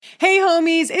Hey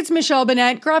homies, it's Michelle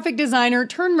Bennett, graphic designer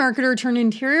turned marketer turned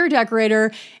interior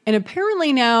decorator, and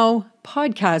apparently now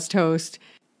podcast host.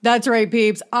 That's right,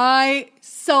 peeps. I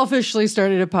selfishly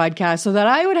started a podcast so that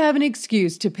I would have an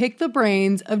excuse to pick the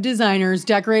brains of designers,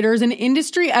 decorators, and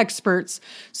industry experts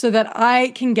so that I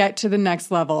can get to the next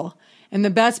level. And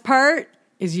the best part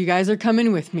is you guys are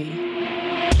coming with me.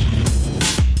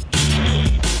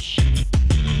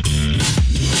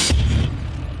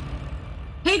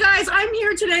 Hey guys, I'm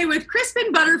here today with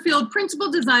Crispin Butterfield,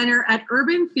 principal designer at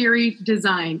Urban Theory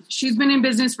Design. She's been in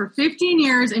business for 15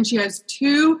 years and she has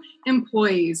 2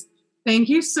 employees. Thank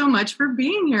you so much for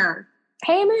being here.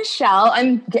 Hey Michelle,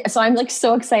 I'm like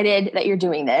so excited that you're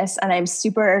doing this, and I'm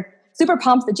super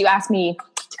pumped that you asked me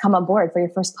to come on board for your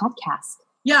first podcast.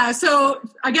 Yeah, so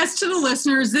I guess to the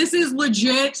listeners, this is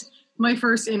legit my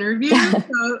first interview,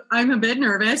 so I'm a bit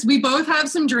nervous. We both have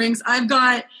some drinks. I've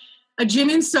got a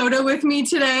gin and soda with me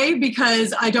today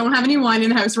because I don't have any wine in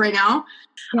the house right now.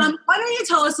 Yeah. Why don't you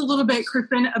tell us a little bit,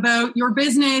 Crispin, about your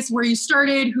business, where you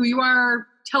started, who you are?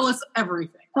 Tell us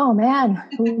everything. Oh man,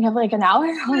 we have like an hour.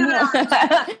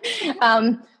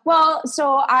 Well,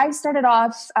 so I started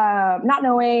off not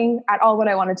knowing at all what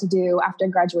I wanted to do after I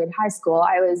graduated high school.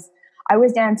 I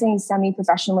was dancing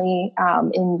semi-professionally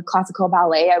in classical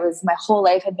ballet. My whole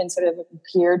life had been sort of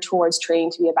geared towards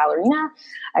training to be a ballerina.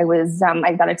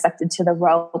 I got accepted to the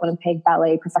Royal Winnipeg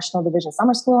Ballet Professional Division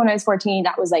Summer School when I was 14.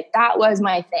 That was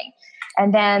my thing.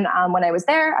 And then when I was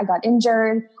there, I got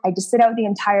injured. I had to sit out the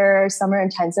entire summer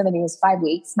intensive. I think it was 5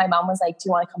 weeks. My mom was like, "Do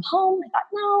you want to come home?" I thought,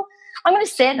 no, I'm going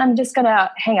to sit. I'm just going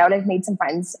to hang out. I've made some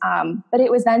friends. But it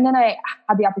was then that I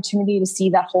had the opportunity to see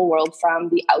that whole world from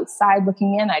the outside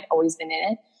looking in. I'd always been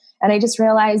in it. And I just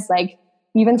realized, like,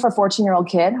 even for a 14-year-old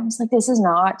kid, I was like, this is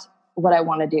not what I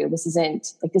want to do. This is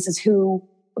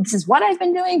what I've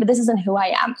been doing, but this isn't who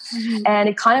I am. Mm-hmm. And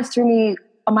it kind of threw me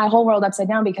my whole world upside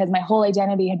down because my whole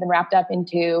identity had been wrapped up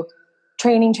into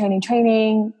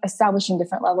training, establishing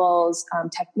different levels,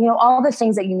 all the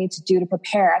things that you need to do to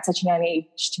prepare at such a young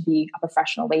age to be a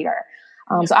professional later.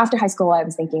 So after high school, I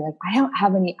was thinking, like, I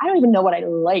don't even know what I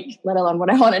like, let alone what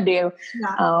I want to do.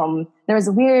 Yeah. There was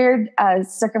a weird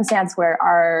circumstance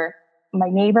where my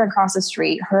neighbor across the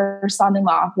street, her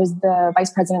son-in-law was the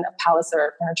vice president of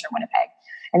Palliser Furniture in Winnipeg.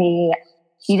 And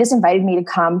he just invited me to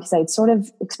come because I'd sort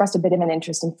of expressed a bit of an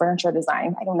interest in furniture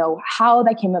design. I don't know how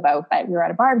that came about, but we were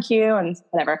at a barbecue and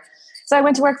whatever. So I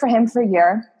went to work for him for a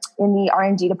year in the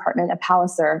R&D department at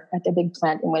Palliser at the big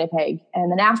plant in Winnipeg.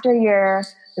 And then after a year,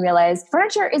 I realized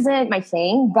furniture isn't my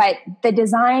thing, but the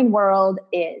design world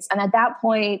is. And at that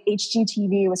point,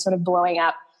 HGTV was sort of blowing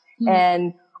up. Mm-hmm.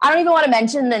 And I don't even want to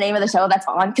mention the name of the show that's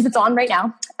on because it's on right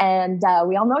now. And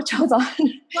we all know what show's on.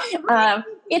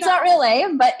 It's not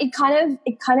really, but it kind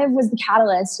of was the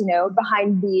catalyst,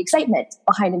 behind the excitement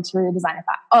behind interior design. I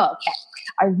thought, oh, okay,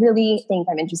 I really think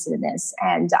I'm interested in this.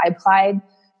 And I applied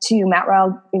to Mount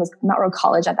Royal. It was Mount Royal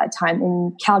College at that time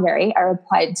in Calgary. I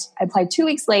applied 2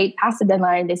 weeks late, passed the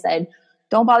deadline. They said,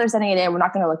 don't bother sending it in. We're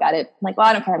not going to look at it. I'm like, well,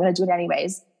 I don't care. I'm going to do it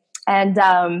anyways. And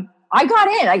I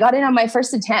got in on my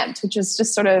first attempt, which was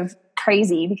just sort of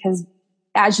crazy because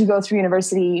as you go through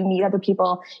university, you meet other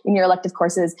people in your elective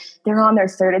courses. They're on their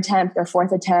 3rd attempt, their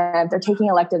 4th attempt. They're taking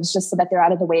electives just so that they're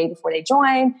out of the way before they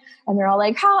join. And they're all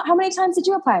like, how many times did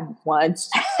you apply? Once.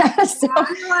 So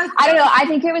I don't know. I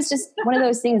think it was just one of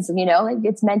those things, like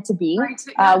it's meant to be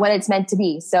when it's meant to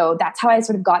be. So that's how I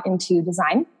sort of got into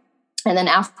design. And then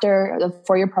after the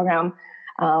 4-year program,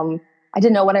 I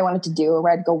didn't know what I wanted to do or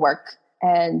where I'd go work.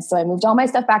 And so I moved all my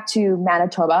stuff back to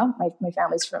Manitoba. My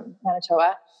family's from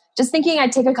Manitoba. Just thinking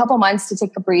I'd take a couple months to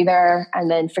take a breather and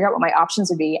then figure out what my options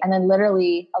would be. And then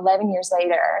literally 11 years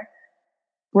later,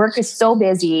 work is so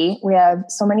busy. We have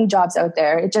so many jobs out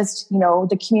there. It just,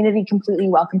 the community completely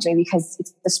welcomes me because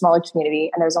it's a smaller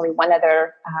community. And there's only one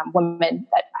other woman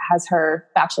that has her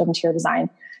Bachelor of Interior Design.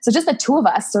 So just the 2 of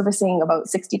us servicing about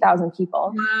 60,000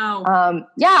 people. Wow.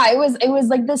 It was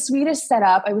like the sweetest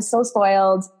setup. I was so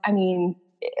spoiled. I mean,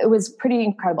 it was pretty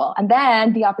incredible. And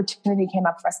then the opportunity came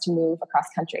up for us to move across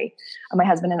country, my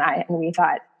husband and I, and we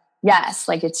thought, yes,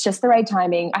 like it's just the right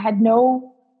timing. I had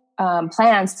no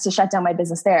plans to shut down my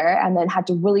business there and then had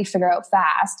to really figure out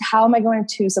fast, how am I going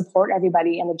to support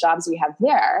everybody and the jobs we have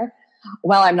there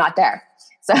while I'm not there?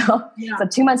 So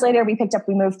 2 months later, we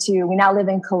now live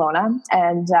in Kelowna,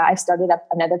 and I've started up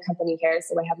another company here.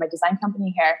 So I have my design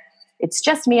company here. It's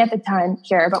just me at the time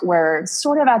here, but we're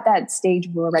sort of at that stage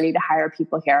where we're ready to hire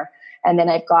people here. And then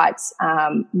I've got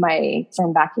my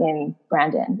firm back in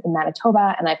Brandon in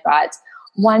Manitoba, and I've got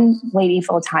one lady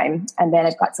full time. And then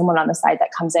I've got someone on the side that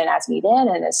comes in as needed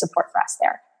and is support for us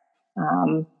there.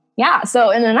 yeah.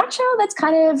 So in a nutshell, that's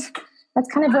kind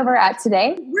of where we're at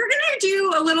today. We're going to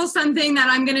do a little something that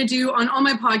I'm going to do on all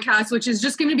my podcasts, which is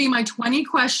just going to be my 20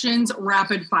 questions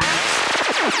rapid fire.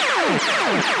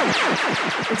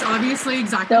 It's obviously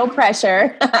exactly no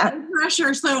pressure. No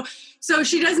pressure. So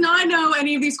she does not know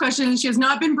any of these questions. She has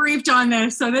not been briefed on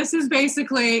this. So this is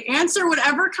basically answer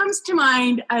whatever comes to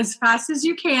mind as fast as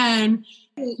you can.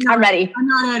 I'm ready. I'm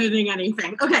not editing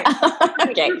anything. Okay.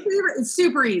 Okay. Your favorite, it's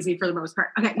super easy for the most part.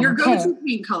 Okay. Your go-to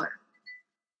paint color.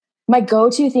 My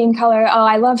go-to theme color. Oh,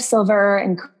 I love silver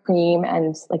and cream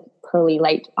and like pearly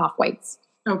light off-whites.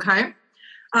 Okay.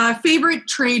 Favorite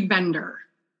trade vendor.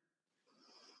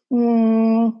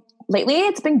 Lately,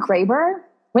 it's been Graber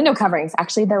window coverings.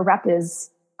 Actually, their rep is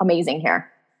amazing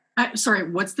here. Sorry,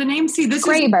 what's the name? See, this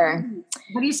Graber.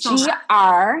 How do you spell that?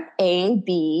 Graber.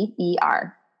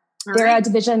 They're a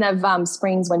division of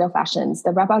Springs Window Fashions.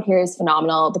 The rep out here is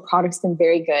phenomenal. The product's been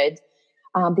very good.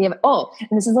 They have,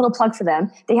 and this is a little plug for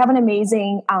them. They have an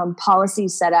amazing policy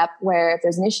set up where if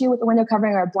there's an issue with the window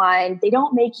covering or a blind, they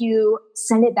don't make you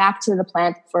send it back to the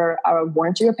plant for a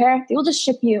warranty repair. They will just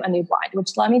ship you a new blind,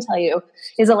 which let me tell you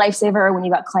is a lifesaver when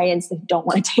you got clients that don't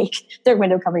want to take their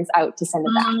window coverings out to send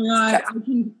it back. Oh my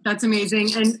God. That's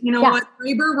amazing. And you know what,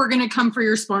 Graber, we're going to come for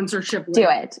your sponsorship. Do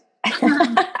it.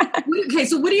 Okay,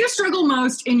 so what do you struggle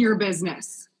most in your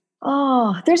business?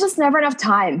 Oh, there's just never enough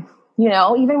time. You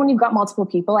know, even when you've got multiple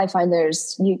people, I find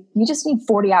you just need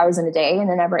 40 hours in a day and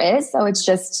there never is. So it's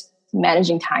just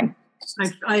managing time.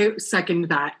 I second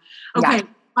that. Okay. Yeah.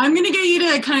 I'm going to get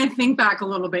you to kind of think back a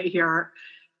little bit here.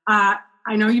 I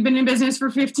know you've been in business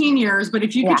for 15 years, but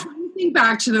if you could try to think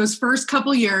back to those first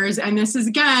couple years, and this is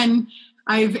again,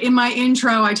 in my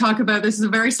intro, I talk about, this is a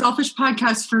very selfish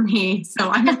podcast for me. So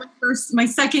I'm in my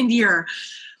second year.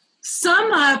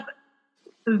 Sum up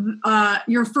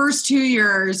your first 2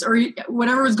 years or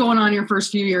whatever was going on your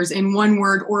first few years in one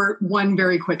word or one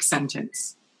very quick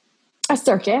sentence. A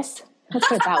circus. Let's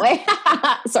put it that way.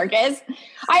 Circus.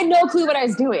 I had no clue what I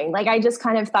was doing. Like I just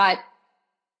kind of thought,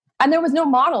 and there was no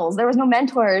models, there was no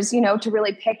mentors, you know, to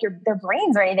really pick their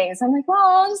brains or anything. So I'm like, well,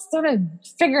 I'll just sort of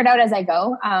figure it out as I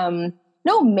go.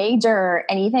 No major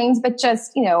anything, but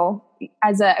just, you know,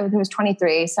 I was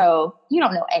 23, so you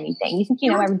don't know anything. You think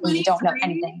you know everything, you don't know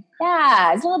anything.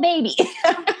 Yeah, it's a little baby.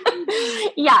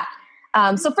 Yeah.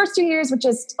 So first 2 years were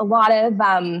just a lot of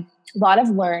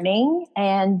learning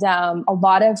and a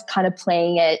lot of kind of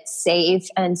playing it safe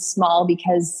and small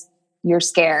because you're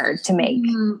scared to make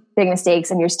big mistakes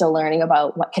and you're still learning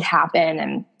about what could happen.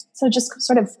 And so just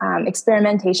sort of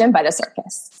experimentation, but a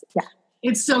circus. Yeah.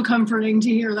 It's so comforting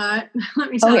to hear that. Let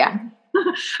me tell you.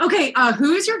 Okay.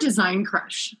 Who is your design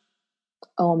crush?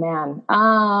 Oh man.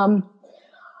 I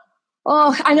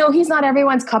know he's not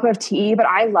everyone's cup of tea, but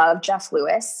I love Jeff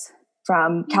Lewis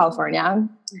from California.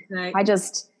 Okay. I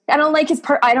don't like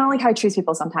I don't like how he treats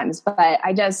people sometimes, but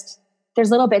there's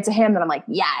little bits of him that I'm like,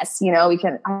 yes, you know, I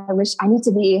need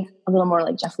to be a little more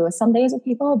like Jeff Lewis some days with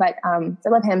people, but I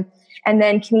love him. And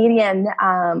then comedian,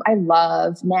 I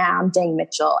love Nam Dang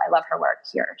Mitchell. I love her work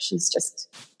here. She's just,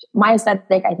 my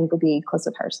aesthetic, I think, would be close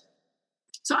with hers.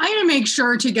 So I'm going to make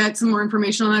sure to get some more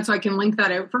information on that so I can link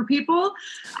that out for people.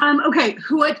 Okay.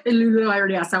 I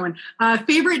already asked that one.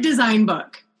 Favorite design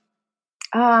book?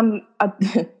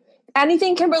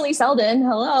 Anything Kimberly Seldon.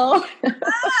 Hello. I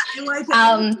like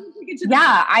it.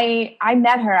 Yeah, I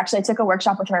met her. Actually, I took a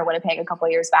workshop with her in Winnipeg a couple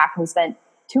of years back. We spent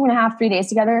 2.5-3 days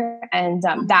together. And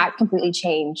that completely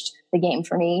changed the game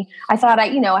for me. I thought I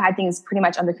had things pretty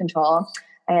much under control.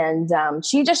 And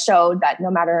she just showed that no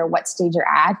matter what stage you're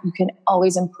at, you can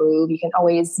always improve. You can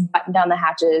always button down the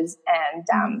hatches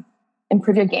and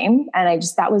improve your game. And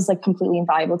that was like completely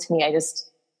invaluable to me.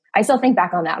 I still think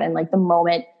back on that and like the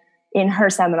moment in her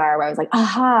seminar where I was like,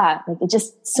 aha, like it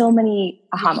just so many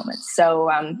aha moments. So,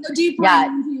 how deep were you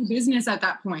into your business at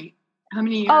that point? How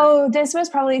many years? Oh, this was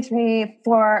probably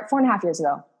 4.5 years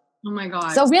ago. Oh my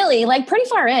God. So really like pretty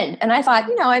far in. And I thought,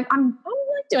 I'm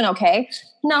like doing okay.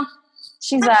 No,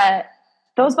 she's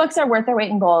those books are worth their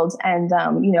weight in gold. And,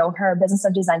 her Business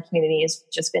of Design community has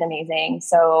just been amazing.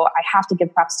 So I have to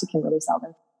give props to Kimberly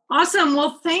Seldon. Awesome.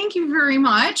 Well, thank you very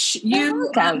much. You're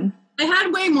welcome. I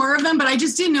had way more of them, but I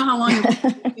just didn't know how long it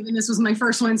was. Even this was my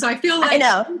first one. So I feel like... I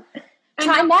know.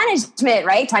 Time management,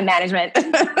 right? Time management.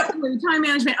 Exactly, time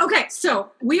management. Okay,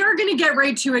 so we are going to get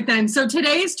right to it then. So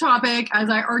today's topic, as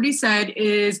I already said,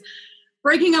 is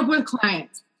breaking up with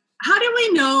clients. How do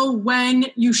we know when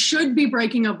you should be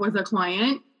breaking up with a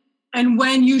client and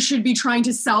when you should be trying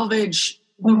to salvage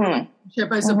the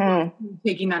relationship as opposed to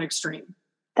taking that extreme?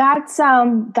 That's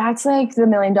like the $1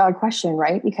 million question,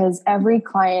 right? Because every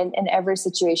client and every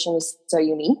situation is so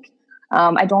unique.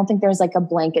 I don't think there's like a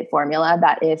blanket formula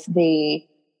that if they,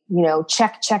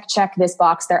 check this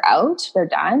box, they're out, they're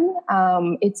done.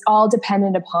 It's all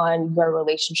dependent upon your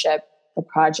relationship, the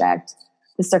project,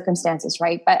 the circumstances,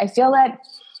 right? But I feel that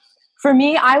for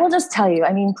me, I will just tell you,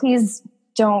 I mean, please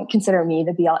don't consider me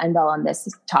the be all end all on this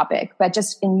topic, but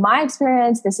just in my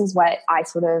experience, this is what I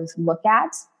sort of look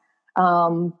at.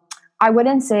 I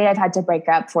wouldn't say I've had to break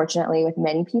up, fortunately, with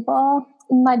many people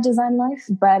in my design life,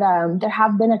 but there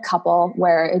have been a couple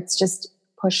where it's just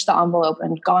pushed the envelope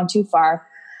and gone too far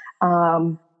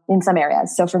in some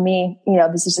areas. So for me,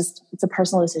 this is just, it's a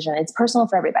personal decision. It's personal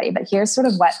for everybody, but here's sort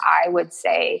of what I would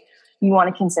say you want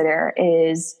to consider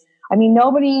is, I mean,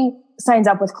 nobody signs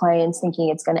up with clients thinking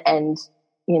it's going to end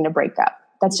in a breakup.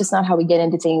 That's just not how we get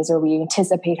into things, or we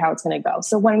anticipate how it's going to go.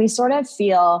 So when we sort of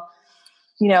feel,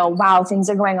 wow, things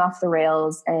are going off the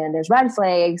rails and there's red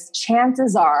flags,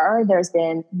 chances are there's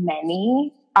been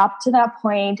many up to that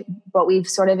point, but we've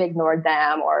sort of ignored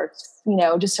them, or,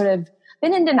 just sort of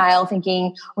been in denial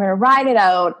thinking we're going to ride it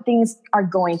out. Things are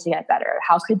going to get better.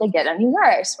 How could they get any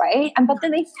worse? Right. But then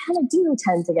they kind of do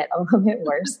tend to get a little bit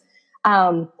worse.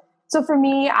 So for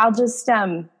me, I'll just,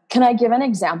 can I give an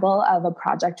example of a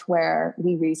project where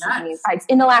we recently,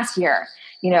 in the last year,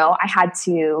 I had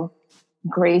to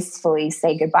gracefully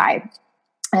say goodbye.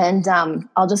 And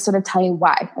I'll just sort of tell you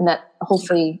why, and that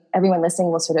hopefully everyone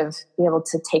listening will sort of be able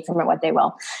to take from it what they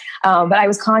will. But I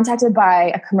was contacted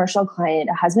by a commercial client,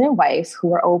 a husband and wife, who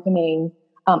were opening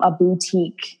a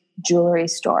boutique jewelry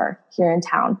store here in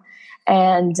town.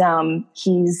 And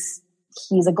he's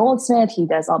a goldsmith. He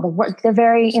does all the work. They're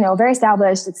very, very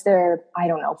established. It's their, I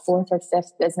don't know, 4th or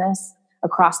 5th business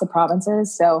across the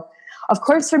provinces. So of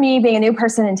course, for me, being a new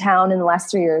person in town in the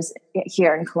last 3 years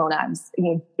here in Kelowna,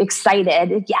 I'm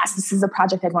excited. Yes, this is a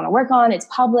project I'd want to work on. It's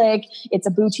public. It's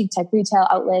a boutique type retail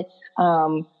outlet.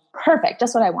 Perfect.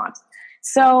 Just what I want.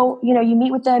 So, you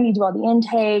meet with them, you do all the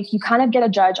intake, you kind of get a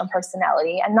judge on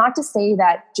personality. And not to say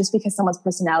that just because someone's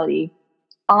personality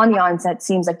on the onset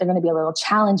seems like they're going to be a little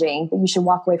challenging, that you should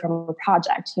walk away from a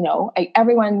project.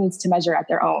 Everyone needs to measure at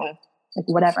their own, like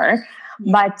whatever.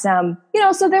 But,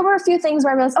 so there were a few things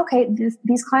where I realized, okay,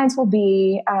 these clients will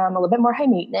be a little bit more high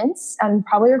maintenance and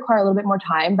probably require a little bit more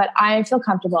time, but I feel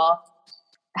comfortable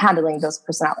handling those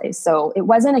personalities. So it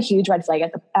wasn't a huge red flag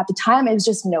at the time. It was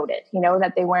just noted,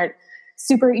 that they weren't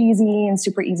super easy and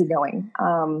super easygoing.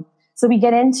 So we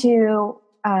get into,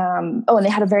 and they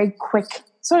had a very quick,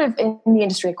 sort of in the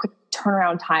industry, a quick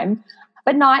turnaround time,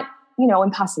 but not,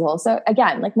 impossible. So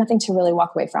again, like nothing to really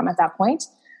walk away from at that point.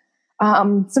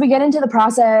 So we get into the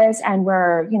process and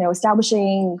we're,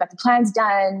 establishing, got the plans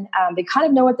done. They kind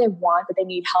of know what they want, but they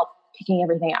need help picking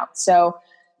everything out. So,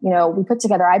 I put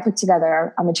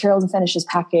together a materials and finishes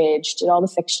package, did all the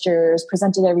fixtures,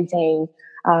 presented everything,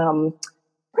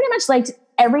 pretty much liked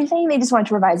everything. They just wanted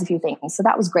to revise a few things. So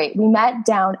that was great. We met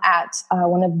down at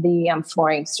one of the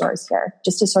flooring stores here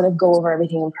just to sort of go over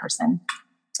everything in person.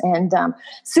 And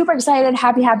super excited,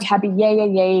 happy,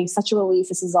 yay, such a relief.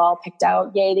 This is all picked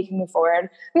out. Yay, they can move forward.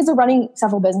 Because they're running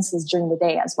several businesses during the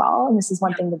day as well. And this is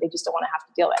one thing that they just don't want to have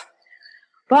to deal with.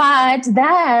 But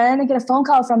then I get a phone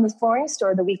call from the flooring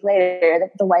store the week later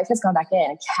that the wife has gone back in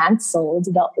and canceled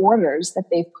the orders that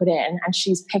they've put in. And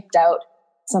she's picked out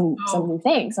some new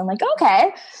things. I'm like,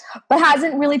 okay, but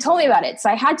hasn't really told me about it. So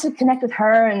I had to connect with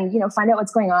her and, find out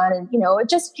what's going on. And,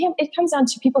 it comes down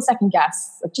to people second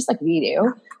guess, just like we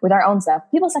do with our own stuff.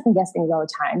 People second guess things all the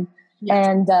time. Yes.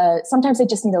 And sometimes they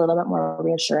just need a little bit more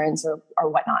reassurance or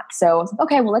whatnot. So,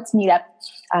 okay, well, let's meet up.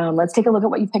 Let's take a look at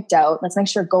what you picked out. Let's make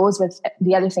sure it goes with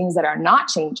the other things that are not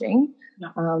changing.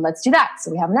 No. Let's do that.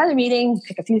 So we have another meeting,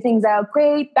 pick a few things out.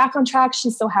 Great, back on track.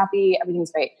 She's so happy.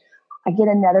 Everything's great. I get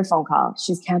another phone call.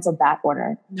 She's canceled that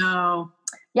order. No.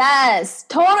 Yes,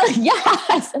 totally.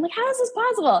 Yes. I'm like, how is this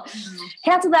possible? Mm-hmm.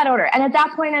 Cancel that order. And at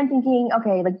that point, I'm thinking,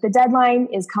 okay, like the deadline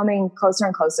is coming closer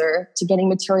and closer to getting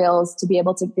materials to be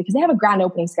able to, because they have a grand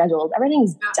opening scheduled.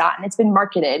 Everything's done. It's been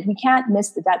marketed. We can't miss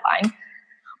the deadline.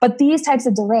 But these types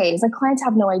of delays, like clients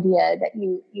have no idea that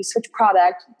you switch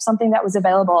product, something that was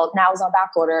available now is on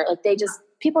back order. Like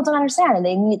people don't understand. And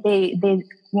they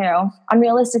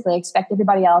unrealistically expect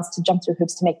everybody else to jump through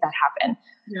hoops to make that happen.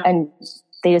 Yeah. And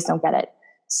they just don't get it.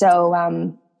 So,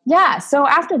 so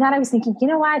after that, I was thinking, you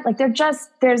know what, like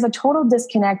there's a total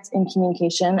disconnect in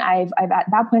communication. I've at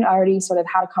that point already sort of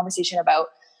had a conversation about,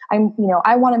 I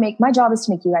want to my job is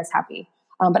to make you guys happy.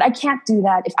 But I can't do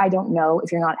that if I don't know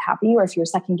if you're not happy or if you're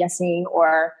second guessing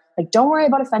or like, don't worry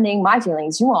about offending my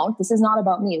feelings. You won't. This is not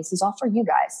about me. This is all for you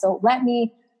guys. So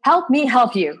help me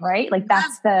help you, right? Like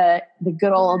that's the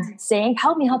good old saying,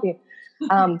 help me help you.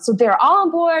 So they're all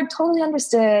on board, totally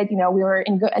understood. You know, we were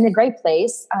in a great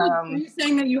place. Are you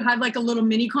saying that you had like a little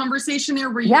mini conversation there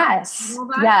where you yes,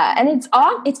 yeah, and it's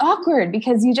awkward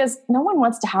because no one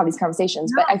wants to have these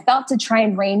conversations. No. But I felt to try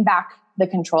and rein back the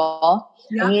control.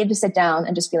 Yeah. I needed to sit down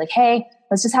and just be like, hey,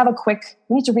 let's just have we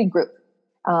need to regroup.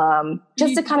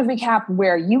 Just to kind of recap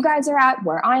where you guys are at,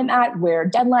 where I'm at, where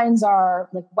deadlines are,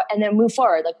 like and then move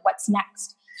forward, like what's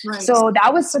next. Right. So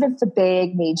that was sort of the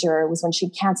big major was when she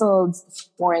canceled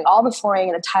all the flooring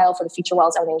and the tile for the feature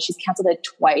walls, everything. She's canceled it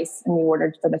twice and we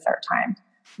ordered for the third time.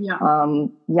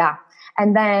 Yeah.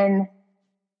 And then,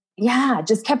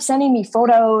 just kept sending me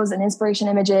photos and inspiration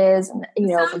images and,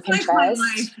 from Pinterest.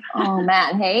 Like oh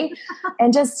man. Hey.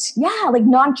 And just, like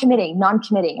non-committing.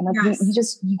 And like,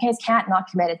 yes. you guys can't not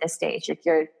commit at this stage. Like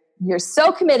you're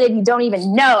so committed, you don't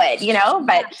even know it,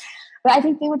 but I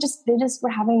think they just were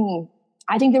having,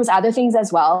 I think there was other things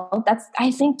as well.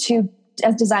 I think too,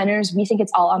 as designers, we think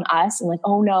it's all on us and like,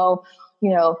 oh no,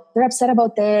 they're upset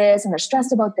about this and they're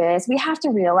stressed about this. We have to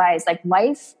realize like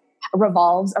life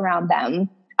revolves around them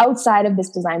outside of this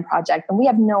design project. And we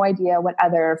have no idea what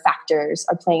other factors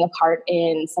are playing a part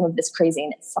in some of this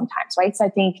craziness sometimes, right? So I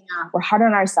think we're hard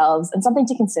on ourselves, and something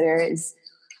to consider is,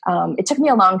 it took me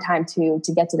a long time to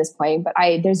get to this point, but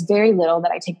there's very little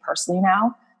that I take personally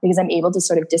now because I'm able to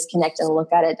sort of disconnect and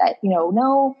look at it that,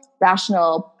 no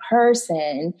rational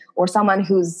person or someone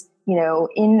who's,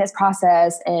 in this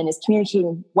process and is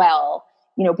communicating well,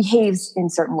 behaves in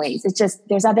certain ways. It's just,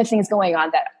 there's other things going on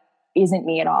that isn't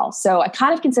me at all. So I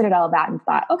kind of considered all of that and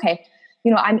thought, okay,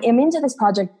 I'm into this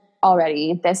project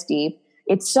already this deep.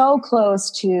 It's so close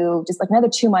to just like another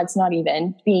 2 months, not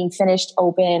even being finished,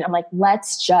 open. I'm like,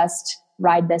 let's just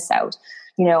ride this out.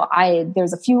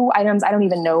 There's a few items I don't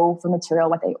even know for material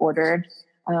what they ordered.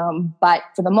 But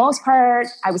for the most part,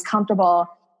 I was comfortable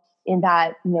in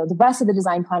that, the rest of the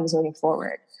design plan was moving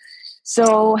forward.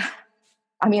 So,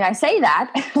 I say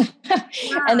that,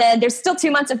 and then there's still 2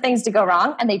 months of things to go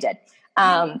wrong, and they did.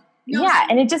 And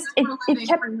it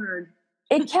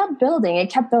kept building.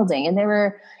 And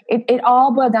it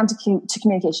all boiled down to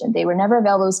communication. They were never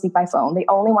available to speak by phone. They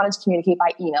only wanted to communicate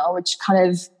by email, which kind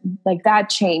of like that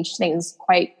changed things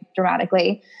quite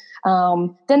dramatically.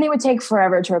 Then they would take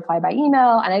forever to reply by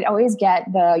email. And I'd always get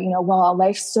well,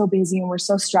 life's so busy and we're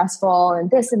so stressful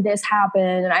and this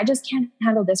happened and I just can't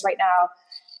handle this right now.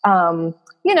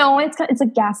 It's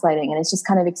like gaslighting and it's just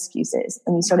kind of excuses.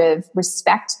 And you sort of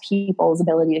respect people's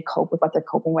ability to cope with what they're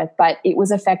coping with. But it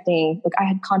was affecting, like I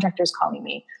had contractors calling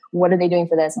me, what are they doing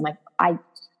for this? I'm like, I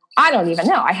don't even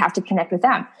know. I have to connect with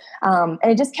them. And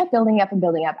it just kept building up.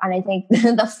 And I think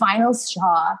the final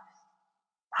straw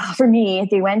for me,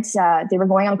 they were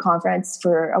going on a conference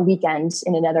for a weekend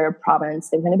in another province.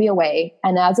 They were going to be away.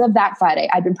 And as of that Friday,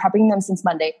 I'd been prepping them since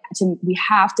Monday we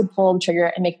have to pull the trigger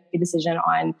and make a decision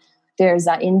on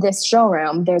in this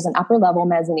showroom, there's an upper level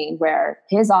mezzanine where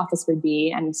his office would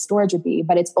be and storage would be,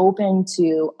 but it's open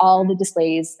to all the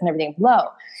displays and everything below.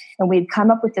 And we'd come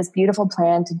up with this beautiful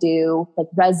plan to do like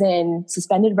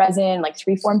suspended resin, like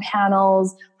 3-form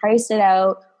panels, priced it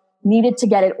out, needed to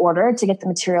get it ordered to get the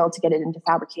material to get it into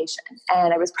fabrication.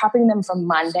 And I was prepping them from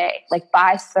Monday, like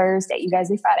by Thursday, you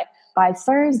guys leave Friday. By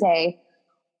Thursday,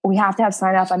 we have to have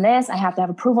sign off on this. I have to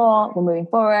have approval. We're moving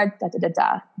forward.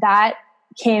 That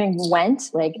came and went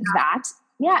like that.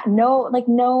 Yeah, no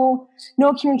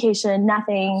communication,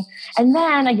 nothing. And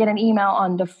then I get an email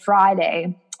on the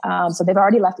Friday. So they've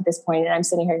already left at this point, and I'm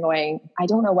sitting here going, I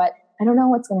don't know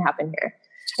what's going to happen here.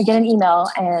 I get an email,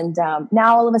 and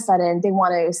now all of a sudden they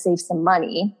want to save some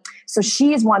money. So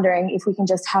she's wondering if we can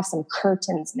just have some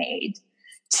curtains made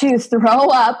to throw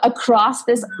up across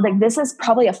this. Like this is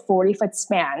probably a 40-foot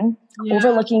span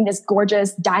overlooking this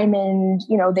gorgeous diamond.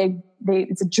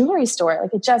 It's a jewelry store.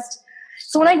 Like it just.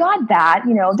 So when I got that,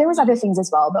 there was other things as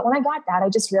well. But when I got that, I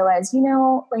just realized,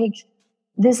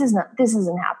 this isn't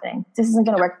happening. This isn't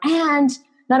going to work. And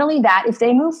not only that, if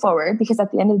they move forward, because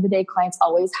at the end of the day, clients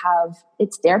always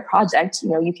it's their project,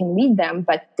 you can lead them,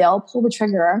 but they'll pull the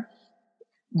trigger.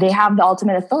 They have the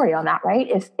ultimate authority on that, right?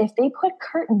 If they put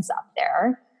curtains up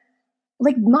there,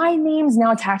 like my name's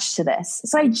now attached to this.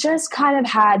 So I just kind of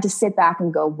had to sit back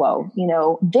and go, whoa,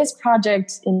 this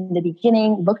project in the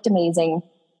beginning looked amazing,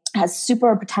 has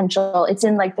super potential. It's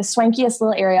in like the swankiest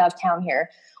little area of town here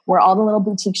where all the little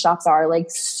boutique shops are, like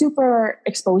super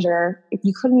exposure.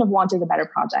 You couldn't have wanted a better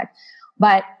project.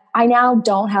 But I now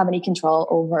don't have any control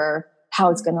over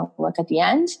how it's going to look at the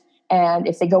end. And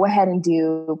if they go ahead and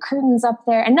do curtains up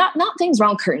there, and not things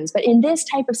wrong with curtains, but in this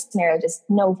type of scenario, just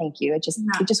no, thank you. It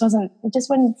just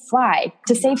wouldn't fly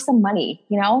to save some money,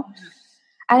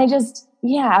 And I just,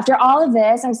 after all of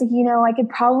this, I was like, I could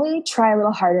probably try a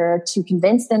little harder to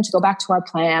convince them to go back to our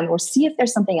plan or see if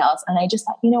there's something else. And I just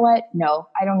thought, you know what? No,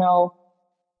 I don't know.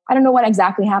 I don't know what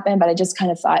exactly happened, but I just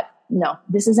kind of thought, no,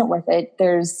 this isn't worth it.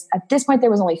 At this point,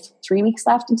 there was only 3 weeks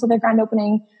left until their grand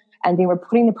opening. And they were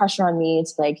putting the pressure on me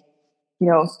to like,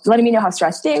 letting me know how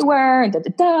stressed they were and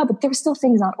but there were still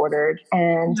things not ordered.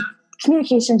 And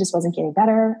communication just wasn't getting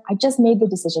better. I just made the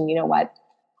decision, you know what?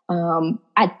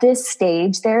 At this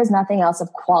stage, there is nothing else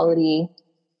of quality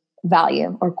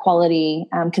value or quality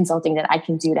consulting that I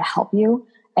can do to help you.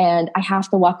 And I have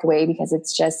to walk away because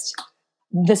it's just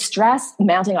the stress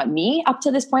mounting on me up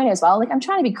to this point as well. Like I'm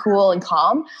trying to be cool and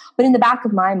calm, but in the back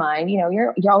of my mind,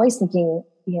 you're always thinking,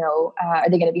 are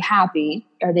they going to be happy?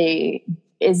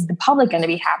 Is the public going to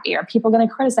be happy? Are people going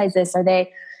to criticize this? Are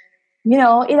they,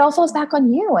 it all falls back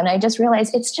on you. And I just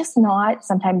realized it's just not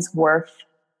sometimes worth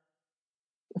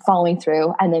following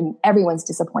through. And then everyone's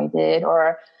disappointed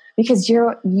or because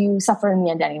you suffer in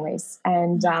the end anyways.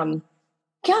 And, some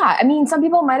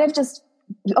people might have just,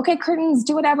 okay, curtains,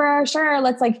 do whatever. Sure.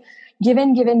 Let's like give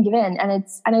in.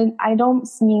 And I don't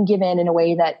mean give in a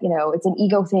way that, it's an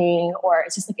ego thing or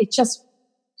it's just like, it's just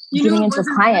giving into a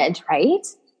client, right?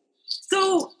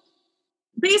 So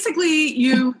basically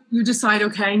you decide,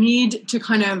 okay, I need to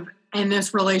kind of end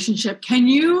this relationship. Can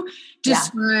you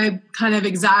describe kind of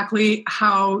exactly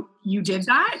how you did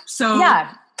that? So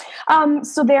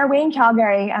so they're away in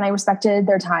Calgary and I respected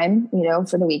their time,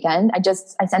 for the weekend.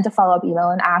 I sent a follow-up email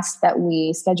and asked that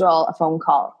we schedule a phone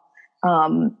call,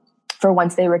 for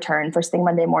once they return first thing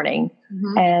Monday morning.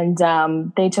 Mm-hmm.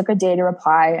 And, they took a day to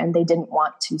reply and they didn't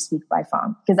want to speak by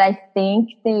phone because I think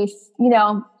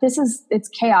it's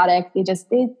chaotic.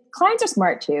 Clients are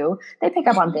smart too. They pick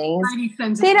up on things.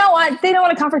 They don't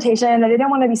want a confrontation or they don't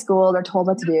want to be schooled or told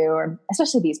what to do, or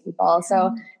especially these people.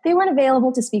 So they weren't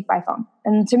available to speak by phone.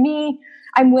 And to me,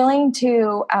 I'm willing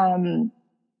to,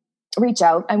 reach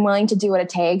out. I'm willing to do what it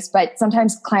takes, but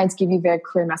sometimes clients give you very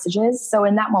clear messages. So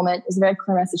in that moment, it was a very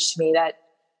clear message to me that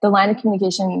the line of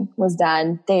communication was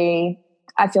done. I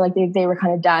feel like they were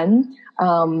kind of done,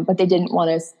 but they didn't want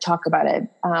to talk about it.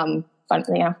 But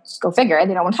go figure,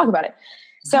 they don't want to talk about it.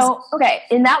 So, okay,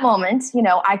 in that moment,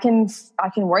 I can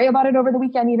worry about it over the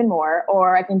weekend even more,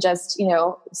 or I can just,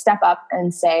 step up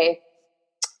and say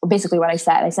basically what I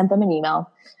said. I sent them an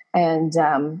email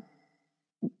and,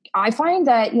 I find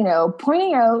that,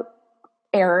 pointing out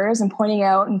errors and pointing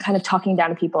out and kind of talking down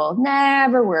to people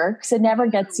never works. It never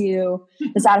gets you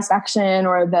the satisfaction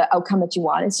or the outcome that you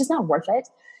want. It's just not worth it.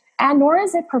 And nor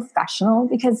is it professional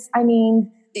because,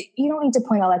 you don't need to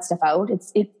point all that stuff out.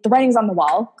 The writing's on the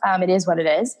wall. It is what it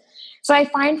is. So I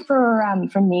find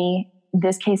for me,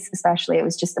 this case especially, it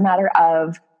was just a matter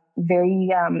of very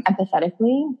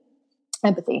empathetically.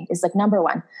 Empathy is like number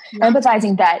one. Yeah.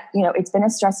 Empathizing that, it's been a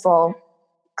stressful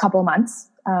couple of months,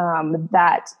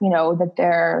 that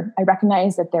I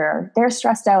recognize that they're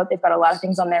stressed out. They've got a lot of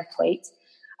things on their plate.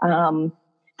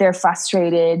 They're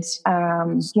frustrated,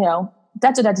 You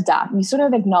sort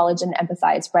of acknowledge and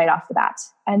empathize right off the bat.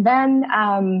 And then,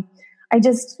 I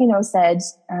just, said,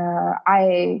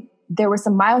 there were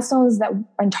some milestones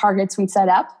and targets we'd set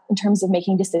up in terms of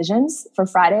making decisions for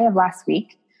Friday of last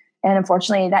week. And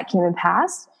unfortunately that came and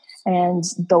passed. And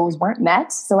those weren't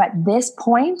met. So at this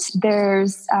point,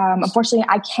 there's, unfortunately,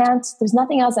 there's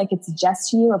nothing else I could suggest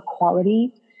to you of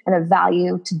quality and of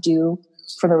value to do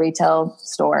for the retail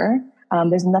store.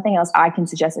 There's nothing else I can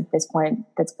suggest at this point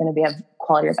that's going to be of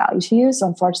quality or value to you. So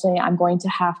unfortunately, I'm going to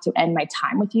have to end my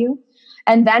time with you.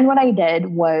 And then what I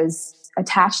did was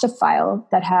attached a file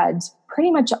that had pretty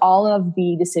much all of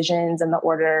the decisions and the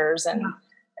orders and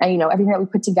everything that we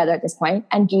put together at this point,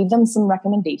 and gave them some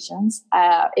recommendations.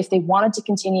 If they wanted to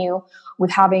continue with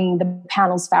having the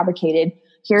panels fabricated,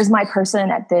 here's my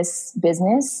person at this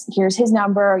business. Here's his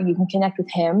number. You can connect with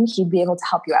him. He'd be able to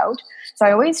help you out. So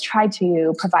I always try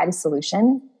to provide a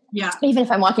solution, even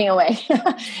if I'm walking away.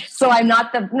 So I'm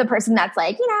not the person that's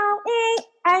like,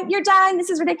 you're done. This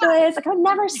is ridiculous. Like I would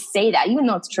never say that, even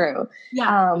though it's true.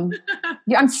 Yeah.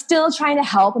 I'm still trying to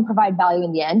help and provide value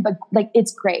in the end, but like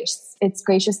it's grace, it's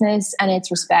graciousness and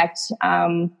it's respect.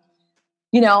 And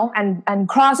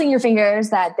crossing your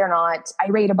fingers that they're not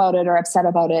irate about it or upset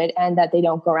about it, and that they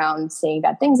don't go around saying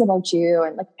bad things about you.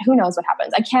 And like, who knows what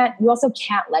happens? You also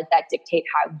can't let that dictate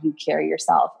how you carry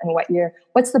yourself and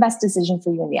what's the best decision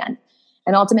for you in the end.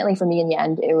 And ultimately for me in the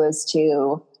end, it was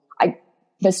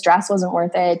the stress wasn't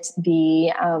worth it.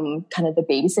 The kind of the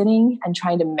babysitting and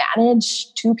trying to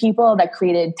manage two people that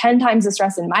created 10 times the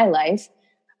stress in my life.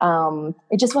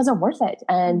 It just wasn't worth it.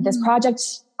 And this project,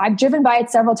 I've driven by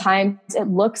it several times. It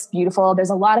looks beautiful.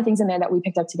 There's a lot of things in there that we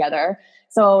picked up together.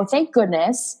 So thank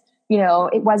goodness,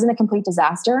 it wasn't a complete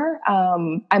disaster.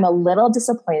 I'm a little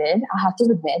disappointed. I'll have to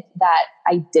admit that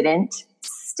I didn't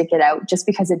stick it out just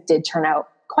because it did turn out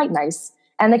quite nice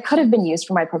and it could have been used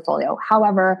for my portfolio.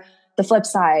 However, the flip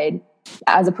side,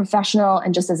 as a professional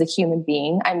and just as a human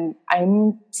being,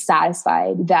 I'm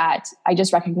satisfied that I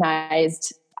just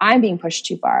recognized I'm being pushed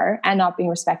too far and not being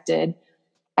respected.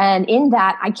 And in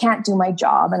that, I can't do my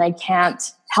job and I can't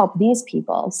help these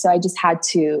people. So I just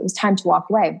it was time to walk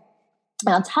away.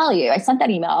 And I'll tell you, I sent that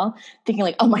email thinking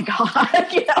like, oh my God,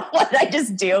 what did I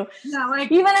just do? Yeah,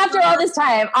 even after all this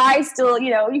time, I still,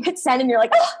 you hit send and you're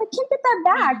like, oh, I can't get that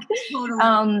back.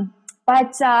 Totally.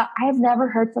 But I have never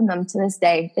heard from them to this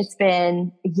day. It's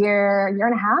been a year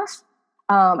and a half.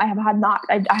 I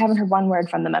haven't heard one word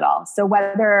from them at all. So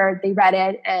whether they read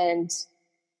it and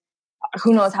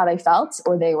who knows how they felt,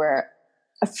 or they were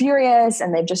furious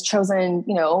and they've just chosen,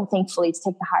 thankfully to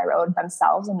take the high road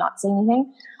themselves and not say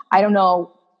anything. I don't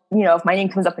know, if my name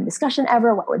comes up in discussion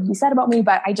ever, what would be said about me,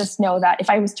 but I just know that if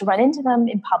I was to run into them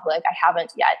in public, I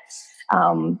haven't yet.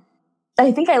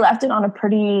 I think I left it on a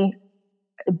pretty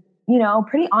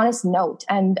honest note.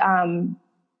 And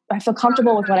I feel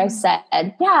comfortable with what I said.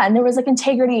 Yeah. And there was like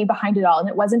integrity behind it all. And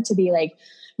it wasn't to be like,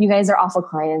 you guys are awful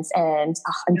clients and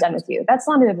I'm done with you. That's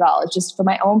not it at all. It's just for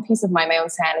my own peace of mind, my own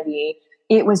sanity.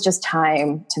 It was just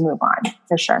time to move on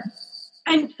for sure.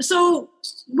 And so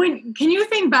can you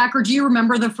think back, or do you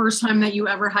remember the first time that you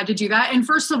ever had to do that? And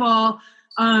first of all,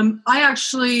 I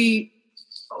actually,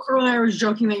 earlier I was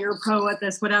joking that you're a pro at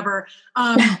this, whatever.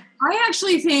 I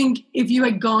actually think if you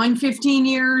had gone 15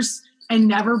 years and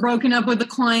never broken up with a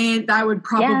client, that would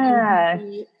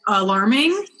probably be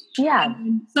alarming. Yeah.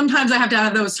 And sometimes I have to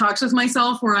have those talks with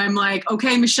myself where I'm like,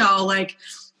 okay, Michelle, like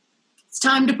it's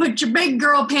time to put your big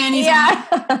girl panties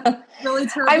on. Really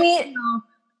terrible. I mean,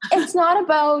 it's not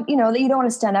about, that you don't want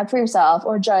to stand up for yourself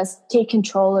or just take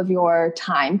control of your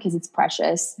time because it's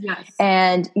precious. Yes.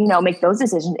 And, make those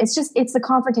decisions. It's the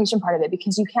confrontation part of it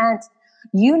because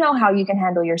you know how you can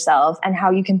handle yourself and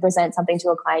how you can present something to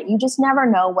a client. You just never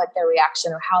know what their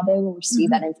reaction or how they will receive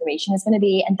that information is going to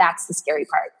be. And that's the scary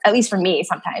part, at least for me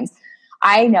sometimes.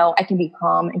 I know I can be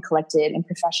calm and collected and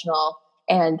professional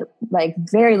and like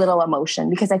very little emotion,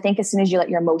 because I think as soon as you let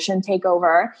your emotion take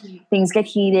over, things get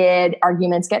heated,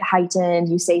 arguments get heightened,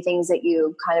 you say things that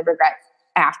you kind of regret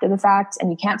after the fact,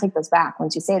 and you can't take those back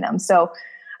once you say them. So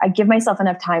I give myself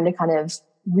enough time to kind of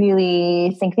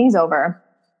really think things over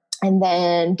and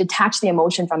then detach the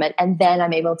emotion from it. And then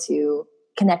I'm able to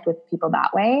connect with people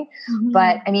that way. Mm-hmm.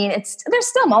 But I mean, there's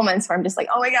still moments where I'm just like,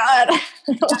 oh my God, I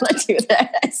don't want to do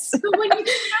this. So when you think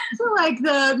back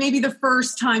to like maybe the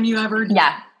first time you ever did,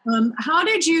 how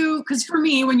did you, because for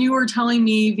me, when you were telling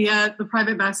me via the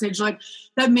private message, like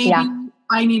that maybe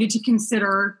I needed to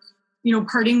consider,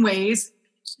 parting ways,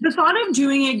 the thought of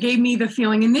doing it gave me the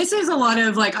feeling, and this is a lot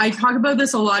of like, I talk about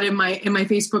this a lot in my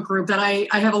Facebook group, that I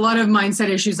have a lot of mindset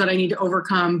issues that I need to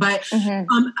overcome. But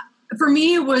for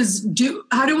me, it was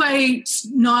how do I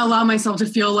not allow myself to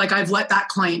feel like I've let that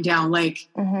client down? Like,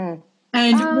 and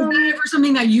was that ever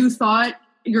something that you thought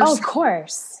yourself?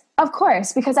 Of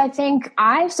course, because I think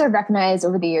I've sort of recognized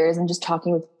over the years and just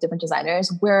talking with different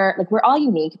designers, we're all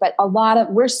unique, but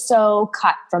we're so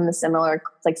cut from the similar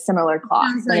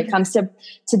cloth when it comes to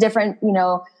different,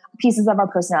 pieces of our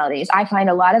personalities. I find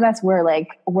a lot of us, we're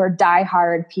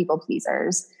diehard people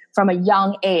pleasers from a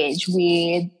young age.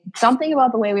 Something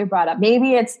about the way we brought up,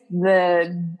 maybe it's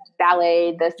the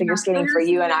ballet, the figure skating for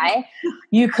you and I,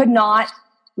 you could not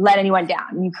let anyone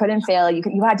down. You couldn't fail.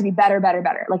 You had to be better.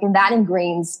 Like, and that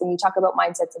ingrains when you talk about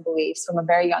mindsets and beliefs from a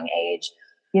very young age.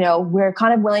 We're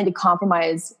kind of willing to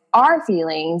compromise our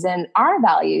feelings and our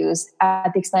values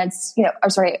at the expense,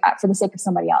 for the sake of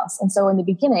somebody else. And so in the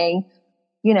beginning,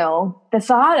 the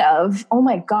thought of, oh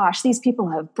my gosh, these people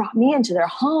have brought me into their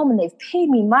home and they've paid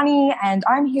me money and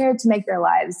I'm here to make their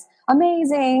lives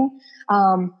amazing.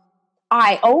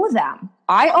 I owe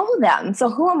them. So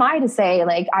who am I to say,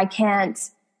 like, I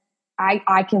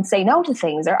can say no to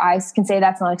things, or I can say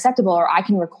that's not acceptable, or I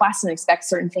can request and expect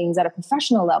certain things at a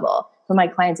professional level from my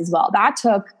clients as well. That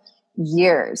took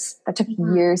years.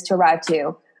 Years to arrive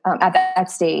to at that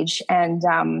stage. And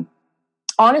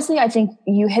honestly, I think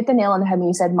you hit the nail on the head when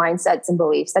you said mindsets and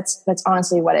beliefs. That's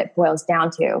honestly what it boils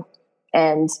down to.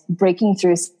 And breaking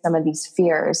through some of these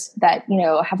fears that,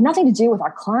 have nothing to do with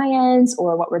our clients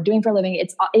or what we're doing for a living.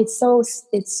 It's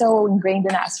so ingrained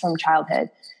in us from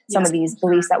childhood. Some of these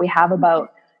beliefs that we have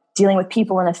about dealing with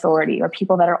people in authority or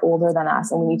people that are older than us,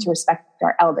 and we need to respect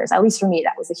our elders. At least for me,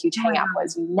 that was a huge hang up,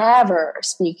 was you never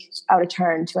speak out of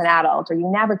turn to an adult, or you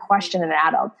never question an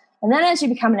adult. And then as you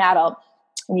become an adult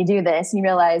and you do this and you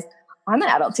realize, I'm an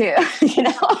adult too, you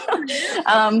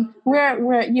know.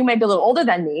 We're you might be a little older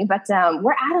than me, but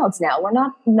we're adults now. We're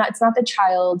not. It's not the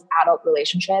child-adult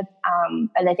relationship,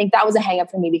 and I think that was a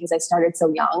hang-up for me because I started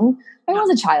so young. I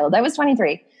was a child. I was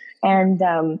 23, and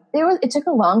it took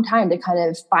a long time to kind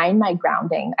of find my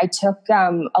grounding. I took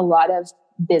a lot of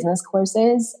business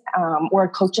courses or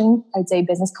coaching. I'd say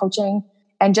business coaching,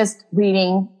 and just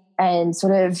reading and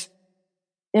sort of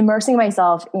immersing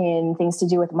myself in things to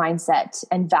do with mindset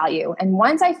and value. And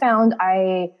once I found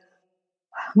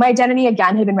my identity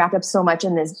again had been wrapped up so much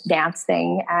in this dance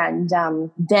thing. And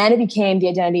then it became the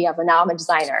identity of, now I'm a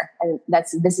designer and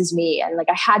this is me. And like,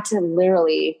 I had to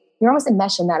literally, you're almost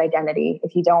enmeshed in that identity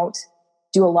if you don't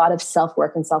do a lot of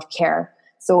self-work and self-care.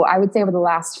 So I would say over the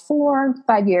last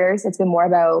 4-5 years, it's been more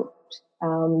about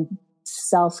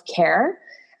self-care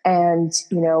and,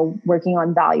 working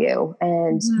on value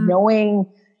and knowing,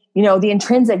 the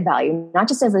intrinsic value, not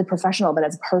just as a professional, but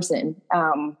as a person.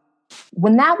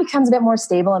 When that becomes a bit more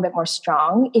stable and a bit more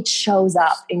strong, it shows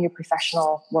up in your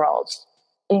professional world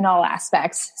in all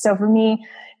aspects. So for me,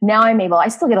 now I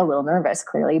still get a little nervous,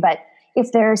 clearly, but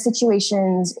if there are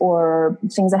situations or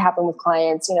things that happen with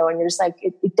clients, and you're just like,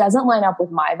 it doesn't line up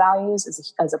with my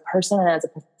values as a person and as a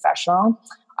professional,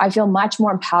 I feel much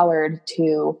more empowered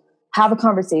to have a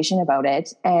conversation about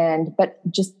it but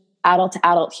just adult to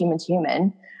adult, human to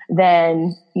human,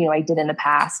 than, I did in the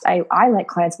past. I let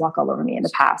clients walk all over me in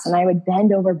the past, and I would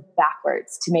bend over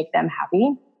backwards to make them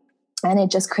happy. And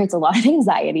it just creates a lot of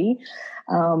anxiety,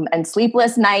 and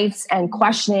sleepless nights and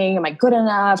questioning, am I good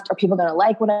enough? Are people going to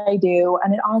like what I do?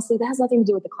 And it honestly, that has nothing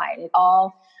to do with the client. It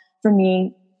all, for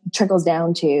me, trickles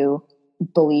down to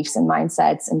beliefs and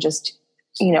mindsets and just,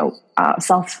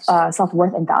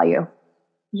 self-worth and value.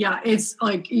 Yeah. It's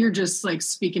like, you're just like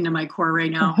speaking to my core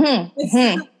right now.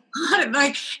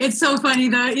 Like, it's so funny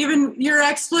that even your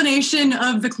explanation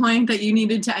of the client that you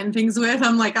needed to end things with,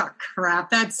 I'm like, oh crap,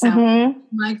 that sounds like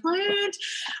my client.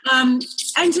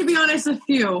 And to be honest with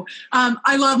you,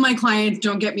 I love my clients,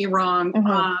 don't get me wrong.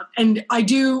 And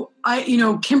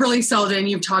Kimberly Selden,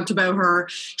 you've talked about her.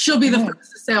 She'll be the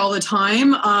first to say all the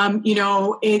time,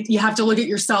 you have to look at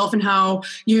yourself and how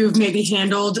you've maybe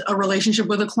handled a relationship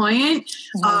with a client.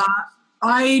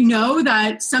 I know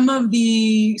that some of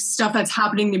the stuff that's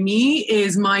happening to me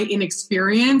is my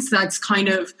inexperience. That's kind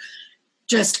of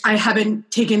just, I haven't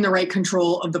taken the right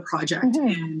control of the project.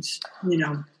 And,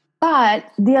 But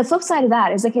the flip side of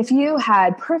that is, like, if you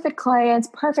had perfect clients,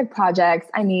 perfect projects,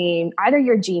 I mean, either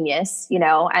you're a genius,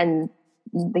 and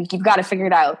like, you've got to figure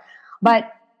it out.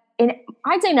 But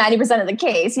I'd say 90% of the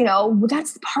case,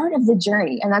 that's part of the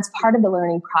journey and that's part of the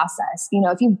learning process.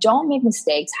 If you don't make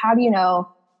mistakes, how do you know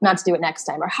not to do it next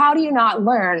time? Or how do you not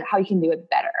learn how you can do it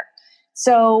better?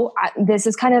 So this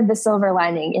is kind of the silver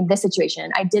lining in this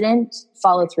situation. I didn't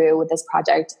follow through with this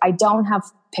project. I don't have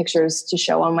pictures to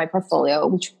show on my portfolio,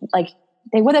 which, like,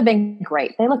 they would have been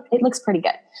great. It looks pretty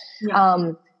good.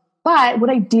 Yeah. But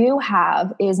what I do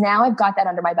have is, now I've got that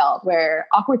under my belt, where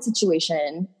awkward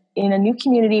situation in a new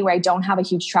community where I don't have a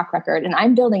huge track record, and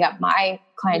I'm building up my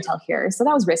clientele here. So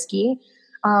that was risky.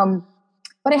 But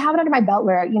I have it under my belt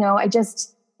where,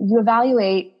 you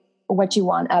evaluate what you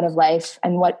want out of life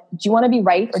and do you want to be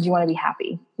right or do you want to be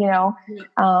happy?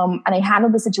 And I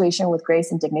handled the situation with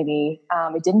grace and dignity.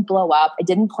 It didn't blow up. I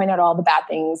didn't point out all the bad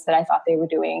things that I thought they were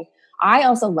doing. I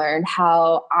also learned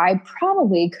how I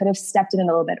probably could have stepped in a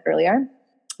little bit earlier.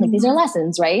 Like, these are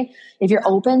lessons, right? If you're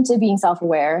open to being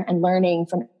self-aware and learning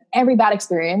from every bad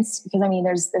experience, because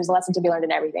there's a lesson to be learned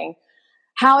in everything,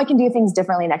 how I can do things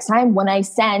differently next time when I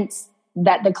sense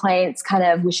that the client's kind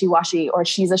of wishy-washy, or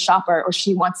she's a shopper, or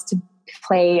she wants to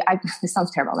play, this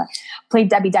sounds terrible, but play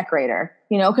Debbie Decorator,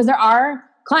 because there are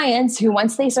clients who,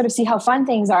 once they sort of see how fun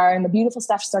things are and the beautiful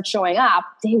stuff starts showing up,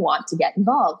 they want to get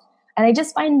involved. And I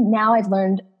just find now I've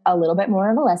learned a little bit more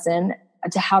of a lesson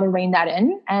to how to rein that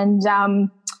in and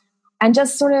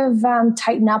just sort of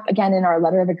tighten up again in our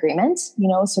letter of agreement,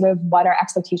 sort of what our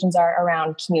expectations are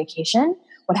around communication,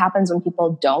 what happens when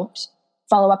people don't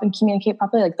follow up and communicate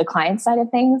properly, like the client side of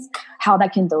things, how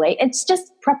that can delay. It's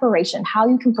just preparation, how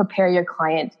you can prepare your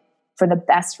client for the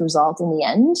best result in the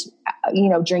end,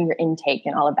 during your intake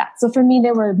and all of that. So for me,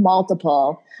 there were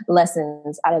multiple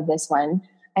lessons out of this one.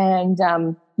 And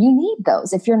you need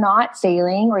those. If you're not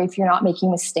failing or if you're not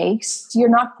making mistakes, you're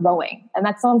not growing. And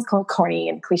that sounds corny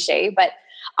and cliche, but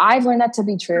I've learned that to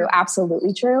be true,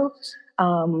 absolutely true.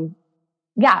 So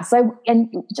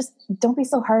just don't be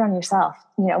so hard on yourself.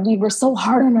 We're so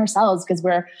hard on ourselves because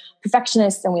we're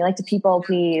perfectionists and we like to people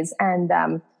please.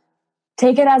 And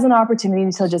take it as an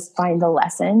opportunity to just find the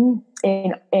lesson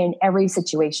in every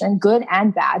situation, good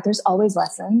and bad. There's always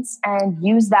lessons, and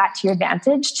use that to your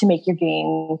advantage to make your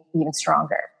game even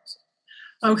stronger.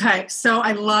 Okay. So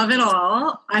I love it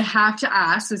all. I have to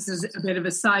ask, this is a bit of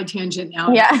a side tangent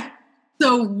now. Yeah.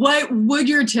 So what would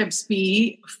your tips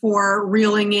be for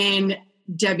reeling in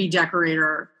Debbie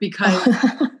Decorator? Because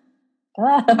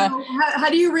how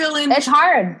do you reel in? It's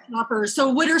hard. Shoppers? So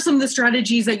what are some of the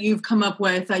strategies that you've come up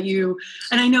with and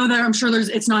I know that I'm sure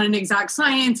it's not an exact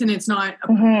science and it's not a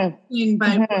thing,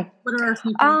 but what are a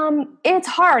few things? It's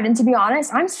hard. And to be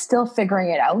honest, I'm still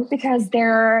figuring it out, because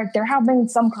there have been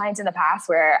some clients in the past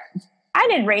where I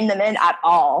didn't rein them in at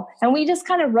all. And we just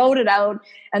kind of wrote it out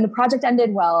and the project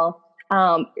ended well.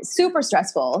 Super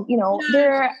stressful.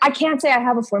 I can't say I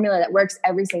have a formula that works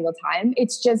every single time.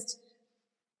 It's just,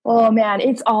 oh man,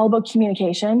 it's all about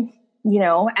communication,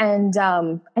 and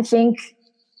I think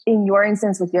in your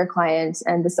instance with your client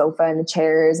and the sofa and the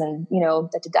chairs and,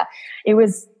 it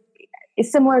was a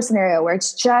similar scenario where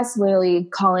it's just literally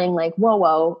calling like,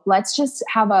 whoa, let's just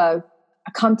have a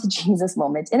come to Jesus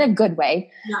moment in a good way.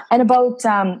 Yeah. And about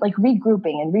like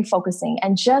regrouping and refocusing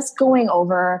and just going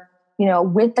over,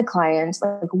 with the client,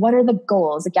 like what are the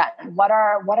goals again? What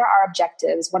are our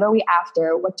objectives? What are we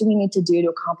after? What do we need to do to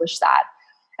accomplish that?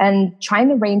 And trying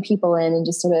to rein people in and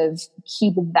just sort of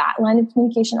keep that line of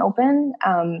communication open.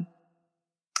 And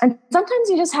sometimes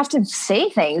you just have to say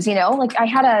things, like I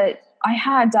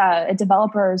had a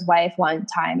developer's wife one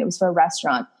time. It was for a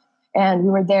restaurant, and we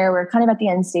were there. We were kind of at the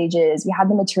end stages. We had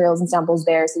the materials and samples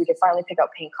there, so we could finally pick out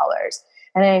paint colors.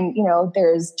 And then,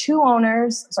 there's two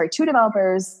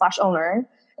developers / owner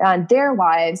and their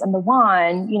wives, and the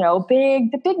one,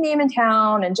 the big name in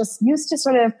town and just used to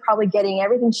sort of probably getting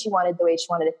everything she wanted the way she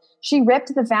wanted it. She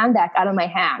ripped the fan deck out of my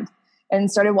hand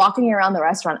and started walking around the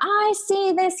restaurant. I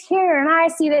see this here and I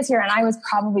see this here. And I was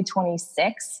probably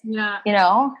 26,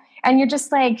 and you're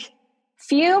just like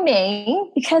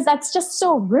fuming because that's just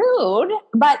so rude.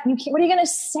 But what are you going to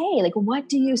say? Like, what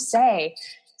do you say?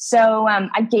 So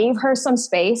I gave her some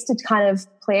space to kind of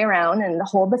play around and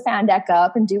hold the fan deck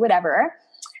up and do whatever.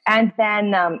 And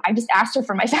then I just asked her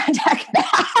for my fan deck back.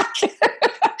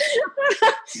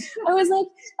 I was like,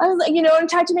 and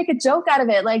tried to make a joke out of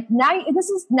it. Like, now you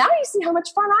see how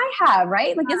much fun I have,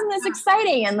 right? Like, isn't this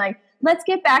exciting? And like, let's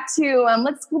get back to,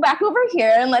 let's go back over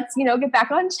here and let's, get back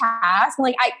on task. And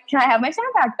like, can I have my fan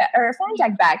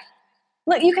deck back?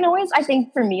 Look, you can always, I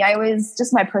think for me,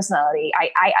 just my personality,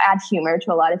 I add humor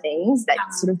to a lot of things that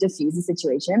sort of diffuse the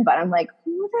situation, but I'm like,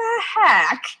 who the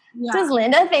heck does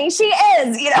Linda think she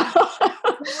is?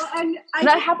 And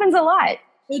that happens a lot.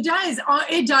 It does.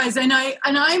 It does. And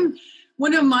I'm,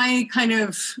 one of my kind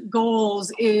of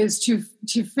goals is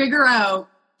to figure out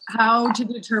how to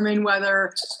determine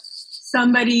whether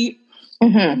somebody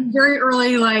very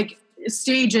early, like,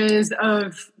 stages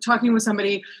of talking with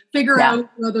somebody, figure out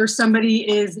whether somebody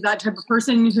is that type of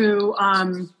person who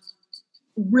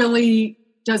really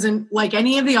doesn't like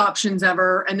any of the options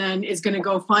ever and then is going to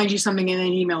go find you something and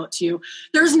then email it to you.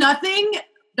 There's nothing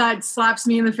that slaps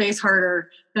me in the face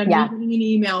harder than getting an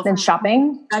email than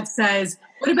shopping that says,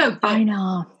 what about this? I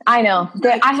know.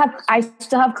 I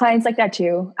still have clients like that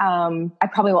too. I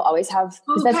probably will always have,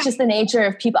 because that's just the nature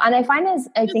of people. And I find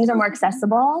as things are more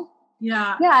accessible.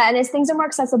 Yeah. And as things are more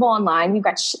accessible online, we've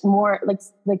got more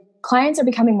like clients are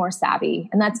becoming more savvy,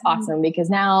 and that's awesome because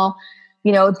now,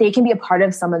 they can be a part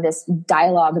of some of this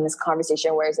dialogue and this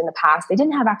conversation. Whereas in the past, they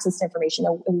didn't have access to information.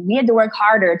 And we had to work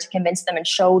harder to convince them and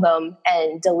show them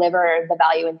and deliver the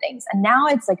value in things. And now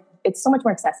it's so much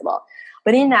more accessible.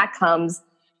 But in that comes,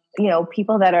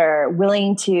 people that are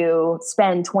willing to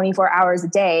spend 24 hours a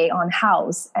day on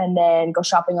house and then go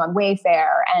shopping on Wayfair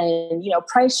and,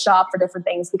 price shop for different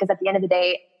things, because at the end of the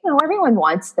day, everyone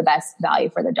wants the best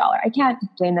value for their dollar. I can't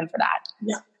blame them for that.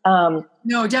 Yeah.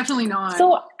 No, definitely not.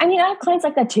 So, I have clients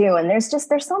like that too. And there's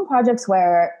some projects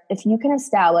where if you can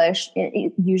establish,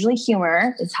 usually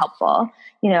humor is helpful,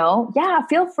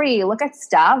 feel free, look at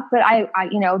stuff, but I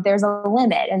there's a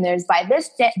limit, and there's by this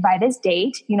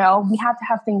date, we have to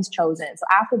have things chosen. So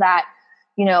after that,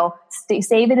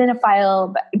 save it in a file,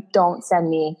 but don't send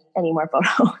me any more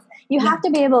photos. You have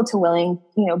to be able to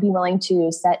be willing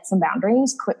to set some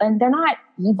boundaries, and they're not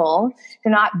evil.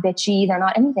 They're not bitchy. They're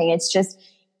not anything. It's just,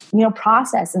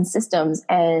 process and systems,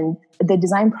 and the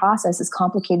design process is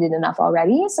complicated enough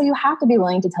already. So you have to be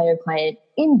willing to tell your client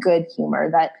in good humor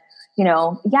that,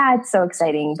 it's so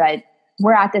exciting, but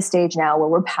we're at this stage now where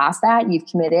we're past that. You've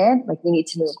committed, like we need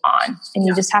to move on, and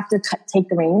you just have to take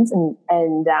the reins and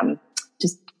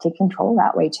just take control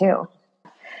that way too.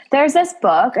 There's this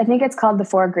book, I think it's called The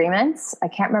Four Agreements. I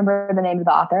can't remember the name of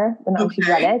the author. I don't know if you've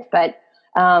read it, but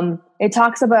it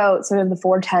talks about sort of the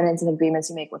four tenets and agreements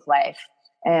you make with life.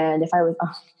 And if I was,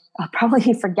 I'll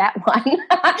probably forget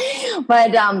one,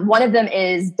 but one of them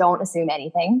is don't assume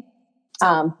anything.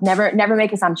 Never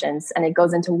make assumptions. And it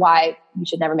goes into why you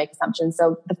should never make assumptions.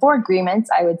 So The Four Agreements,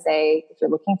 I would say, if you're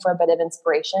looking for a bit of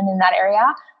inspiration in that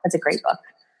area, that's a great book.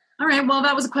 All right. Well,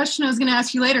 that was a question I was going to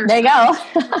ask you later. There you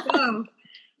go.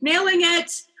 Nailing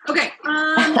it. Okay.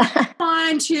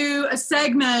 On to a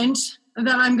segment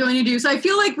that I'm going to do. So I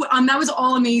feel like that was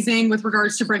all amazing with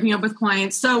regards to breaking up with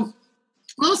clients. So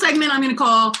little segment I'm going to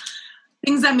call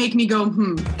things that make me go,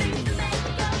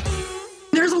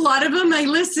 There's a lot of them. My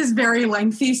list is very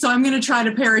lengthy, so I'm going to try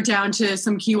to pare it down to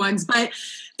some key ones. But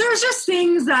there's just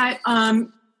things that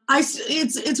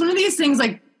it's one of these things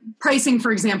like pricing,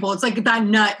 for example. It's like that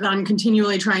nut that I'm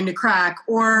continually trying to crack,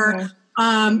 or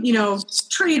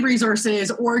trade resources,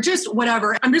 or just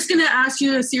whatever. I'm just going to ask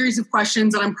you a series of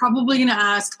questions that I'm probably going to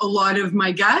ask a lot of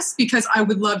my guests because I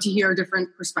would love to hear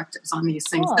different perspectives on these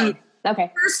things. Cool. So,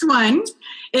 okay. First one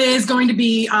is going to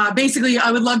be basically,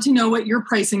 I would love to know what your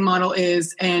pricing model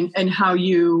is and how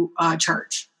you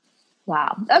charge.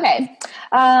 Wow. Okay.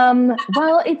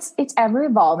 Well, it's ever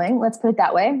evolving. Let's put it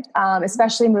that way.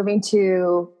 Especially moving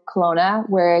to Kelowna,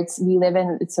 where it's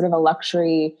sort of a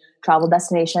luxury travel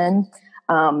destination.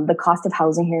 The cost of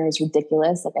housing here is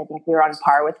ridiculous. Like I think we're on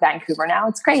par with Vancouver now.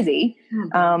 It's crazy.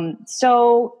 Mm-hmm.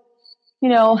 So,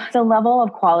 the level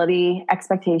of quality,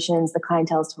 expectations, the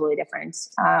clientele is totally different.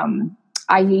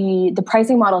 The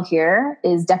pricing model here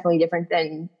is definitely different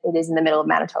than it is in the middle of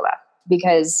Manitoba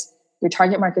because your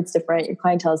target market's different, your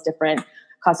clientele is different,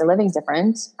 cost of living is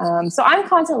different. So I'm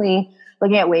constantly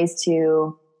looking at ways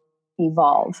to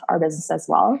evolve our business as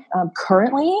well.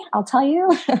 Currently, I'll tell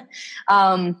you,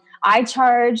 I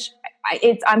charge.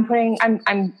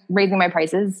 I'm raising my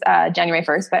prices January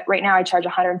 1st, but right now I charge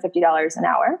 $150 an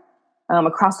hour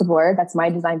across the board. That's my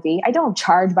design fee. I don't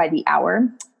charge by the hour,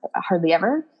 hardly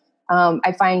ever.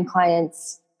 I find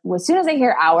clients, as soon as they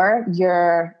hear hour,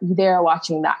 they're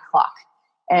watching that clock.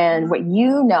 And what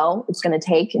it's going to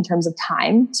take in terms of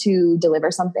time to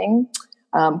deliver something,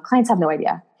 clients have no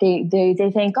idea. They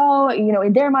think,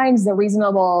 in their minds, the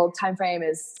reasonable time frame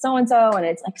is so and so, and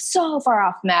it's like so far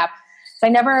off the map. So I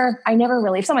never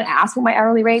really. If someone asks what my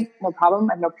hourly rate, no problem.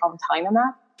 I have no problem telling them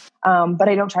that. But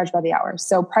I don't charge by the hour.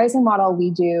 So pricing model,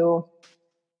 we do.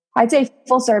 I'd say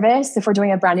full service. If we're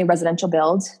doing a brand new residential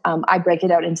build, I break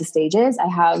it out into stages. I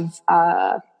have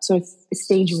sort of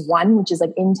stage 1, which is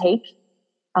like intake.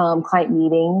 Client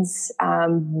meetings,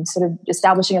 sort of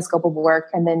establishing a scope of work,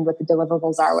 and then what the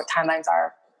deliverables are, what timelines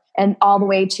are, and all the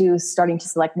way to starting to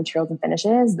select materials and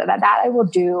finishes. That I will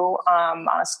do on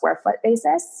a square foot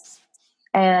basis.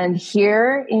 And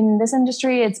here in this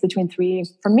industry, it's between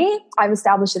for me, I've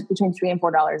established it between $3 and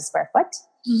 $4 a square foot.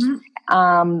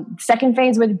 Mm-hmm. Second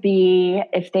phase would be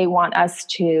if they want us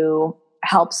to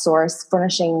help source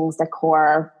furnishings,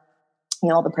 decor,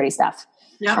 all the pretty stuff.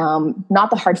 Yeah. Not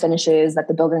the hard finishes that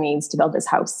the builder needs to build this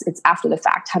house. It's after the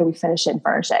fact. How do we finish it and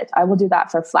furnish it? I will do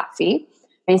that for a flat fee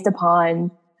based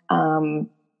upon,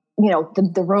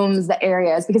 the rooms, the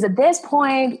areas, because at this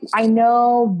point I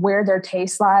know where their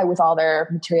tastes lie with all their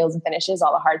materials and finishes,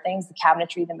 all the hard things, the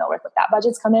cabinetry, the millwork, what that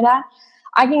budget's coming at.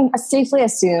 I can safely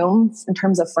assume in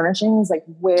terms of furnishings, like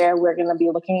where we're going to be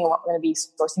looking and what we're going to be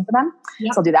sourcing for them.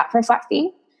 Yep. So I'll do that for a flat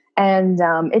fee. And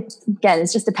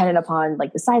it's just dependent upon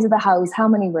like the size of the house, how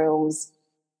many rooms,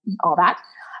 all that.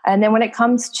 And then when it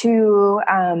comes to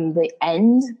the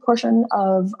end portion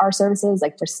of our services,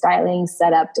 like for styling,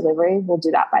 setup, delivery, we'll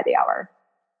do that by the hour.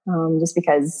 Just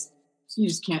because you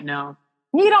just can't know.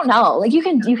 You don't know. Like you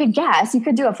could guess, you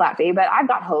could do a flat fee, but I've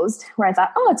got hosed where I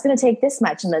thought, it's going to take this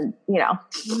much. And then,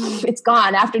 it's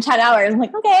gone after 10 hours. I'm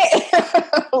like, okay,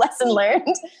 lesson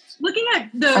learned. Looking at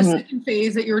the second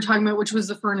phase that you were talking about, which was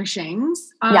the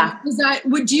furnishings.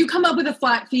 Do you come up with a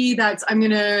flat fee that's, I'm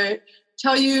going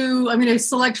to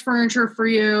select furniture for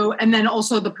you, and then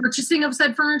also the purchasing of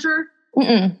said furniture?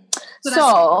 Mm-mm.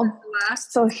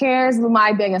 So here's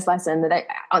my biggest lesson that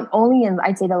only in,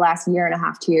 I'd say the last year and a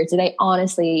half, 2 years, did I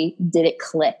honestly did it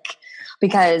click,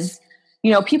 because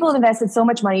people have invested so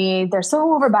much money. They're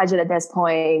so over budget at this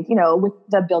point, with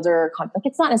the builder conflict.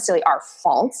 It's not necessarily our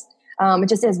fault. It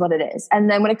just is what it is. And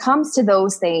then when it comes to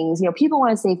those things, people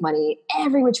want to save money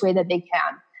every which way that they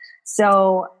can.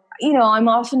 So, I'm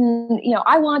often,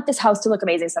 I want this house to look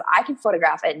amazing so I can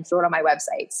photograph it and throw it on my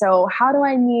website. So what do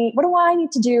I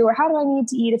need to do? Or how do I need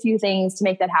to eat a few things to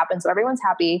make that happen so everyone's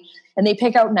happy and they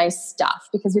pick out nice stuff?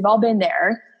 Because we've all been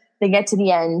there. They get to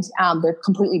the end, they're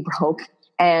completely broke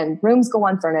and rooms go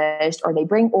unfurnished, or they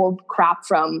bring old crap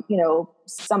from,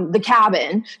 the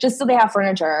cabin just so they have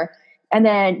furniture. And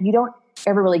then you don't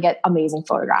ever really get amazing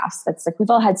photographs. That's like, we've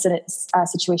all had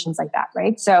situations like that,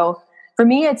 right? So for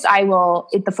me,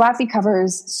 the flat fee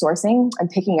covers sourcing and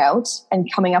picking out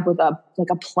and coming up with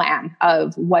a plan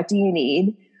of what do you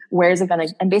need, where is it going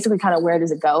to, and basically kind of where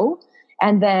does it go?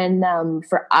 And then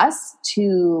for us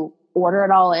to order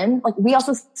it all in, like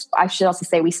I should also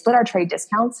say, we split our trade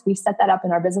discounts. We set that up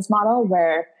in our business model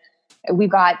where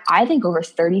we've got, I think, over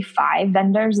 35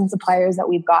 vendors and suppliers that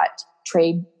we've got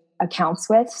trade accounts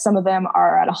with. Some of them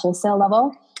are at a wholesale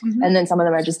level. Mm-hmm. And then some of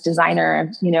them are just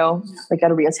designer, like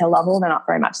at a retail level. They're not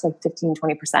very much, like 15,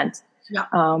 20%.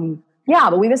 Yeah.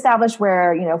 But we've established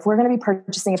where, if we're going to be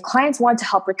purchasing, if clients want to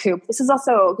help recoup, this is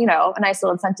also, a nice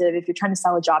little incentive. If you're trying to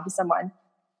sell a job to someone,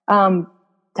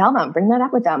 tell them, bring that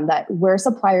up with them, that we're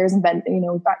suppliers and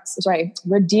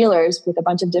we're dealers with a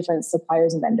bunch of different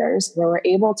suppliers and vendors where we're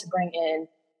able to bring in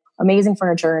amazing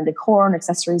furniture and decor and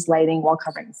accessories, lighting, wall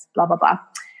coverings, blah, blah, blah.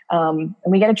 And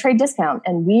we get a trade discount,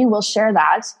 and we will share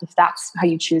that. If that's how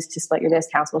you choose to split your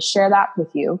discounts, we'll share that with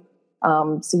you.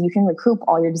 So you can recoup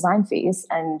all your design fees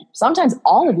and sometimes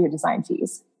all of your design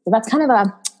fees. So that's kind of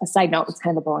a side note. It's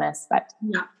kind of a bonus, but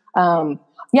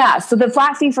so the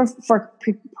flat fee for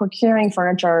procuring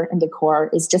furniture and decor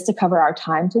is just to cover our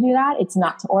time to do that. It's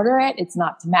not to order it. It's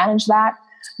not to manage that.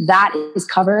 That is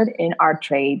covered in our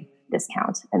trade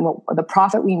discount and the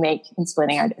profit we make in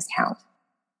splitting our discount.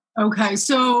 Okay.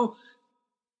 So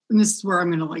this is where I'm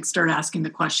going to start asking the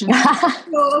questions.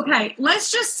 Okay.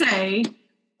 Let's just say,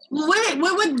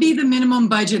 what would be the minimum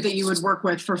budget that you would work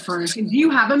with for furnishing? Do you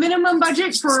have a minimum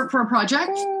budget for a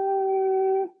project?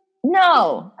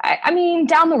 No. I mean,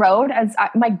 down the road,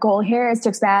 my goal here is to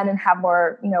expand and have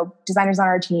more, designers on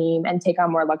our team and take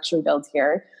on more luxury builds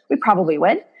here. We probably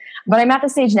would. But I'm at the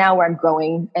stage now where I'm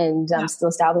growing and still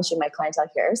establishing my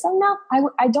clientele here. So no,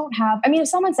 I don't have, if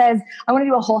someone says, I want to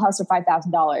do a whole house for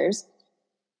 $5,000,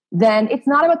 then it's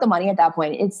not about the money at that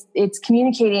point. It's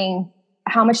communicating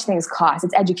how much things cost.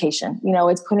 It's education.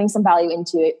 It's putting some value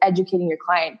into it, educating your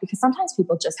client, because sometimes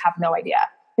people just have no idea.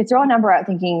 They throw a number out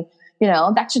thinking,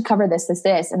 that should cover this,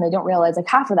 and they don't realize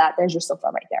half of that, there's your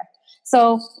sofa right there.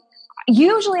 So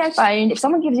usually I find if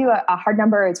someone gives you a hard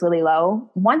number, it's really low.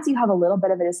 Once you have a little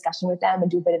bit of a discussion with them and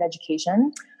do a bit of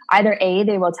education, either A,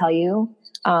 they will tell you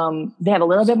they have a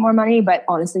little bit more money, but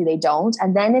honestly they don't.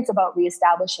 And then it's about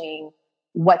reestablishing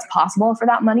what's possible for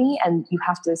that money. And you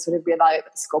have to sort of reevaluate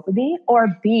what the scope would be. Or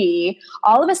B,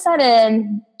 all of a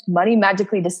sudden money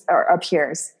magically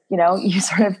appears. You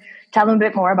sort of tell them a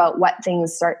bit more about what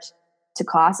things start to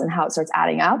cost and how it starts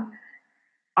adding up.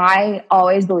 I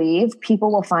always believe people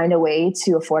will find a way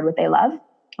to afford what they love.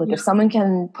 If someone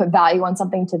can put value on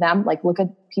something to them, look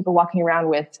at people walking around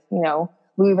with,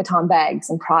 Louis Vuitton bags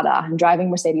and Prada and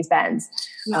driving Mercedes-Benz.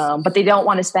 But they don't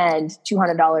want to spend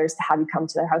 $200 to have you come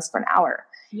to their house for an hour.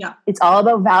 Yeah. It's all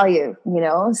about value,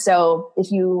 So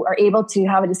if you are able to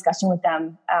have a discussion with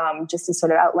them, just to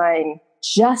sort of outline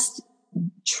just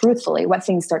truthfully what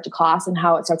things start to cost and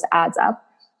how it starts to adds up,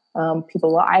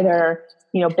 people will either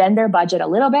bend their budget a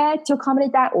little bit to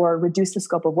accommodate that, or reduce the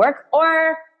scope of work,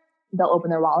 or they'll open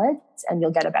their wallets and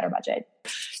you'll get a better budget.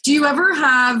 Do you ever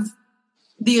have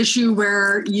the issue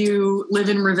where you live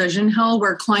in revision hell,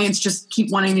 where clients just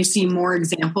keep wanting to see more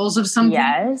examples of something?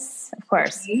 Yes, of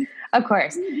course. Of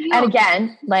course. And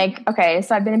again,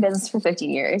 so I've been in business for 15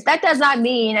 years. That does not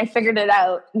mean I figured it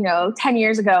out, 10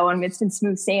 years ago and it's been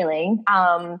smooth sailing.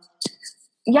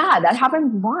 That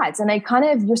happened lots. And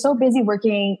you're so busy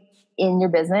working in your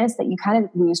business that you kind of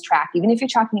lose track. Even if you're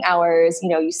tracking hours,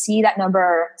 you see that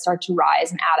number start to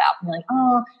rise and add up and you're like,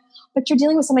 oh, but you're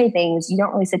dealing with so many things. You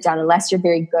don't really sit down unless you're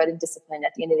very good and disciplined.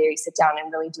 At the end of the day, you sit down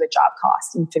and really do a job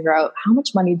cost and figure out how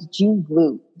much money did you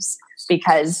lose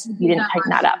because you didn't tighten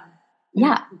that up.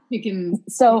 Yeah.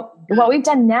 So what we've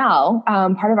done now,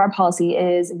 part of our policy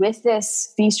is with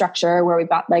this fee structure where we've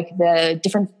got the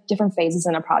different phases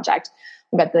in a project.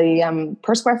 We've got the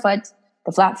per square foot,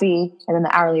 the flat fee, and then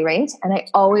the hourly rate. And I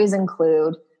always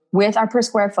include with our per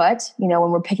square foot,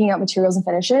 when we're picking out materials and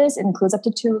finishes, it includes up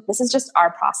to 2. This is just our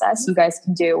process. You guys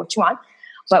can do what you want,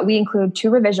 but we include 2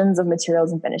 revisions of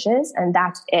materials and finishes, and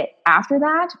that's it. After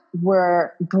that,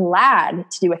 we're glad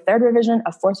to do a 3rd revision,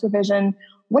 a 4th revision,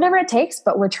 whatever it takes,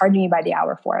 but we're charging you by the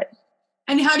hour for it.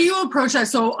 And how do you approach that?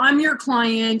 So I'm your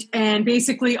client and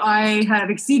basically I have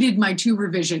exceeded my 2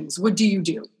 revisions. What do you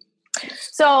do?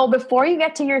 So before you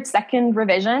get to your 2nd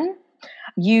revision,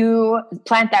 you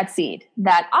plant that seed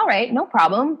that, all right, no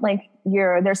problem. Like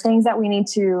there's things that we need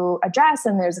to address.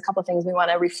 And there's a couple of things we want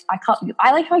to,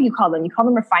 I like how you call them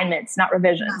refinements, not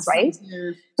revisions, right?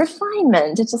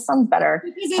 Refinement. It just sounds better.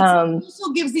 Because it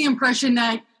also gives the impression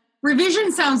that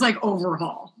revision sounds like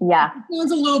overhaul. Yeah. It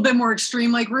sounds a little bit more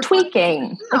extreme, like tweaking.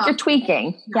 Yeah. Like you're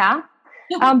tweaking. Yeah.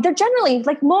 They're generally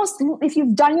like if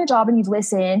you've done your job and you've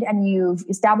listened and you've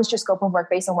established your scope of work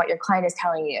based on what your client is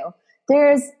telling you,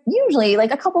 there's usually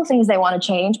like a couple of things they want to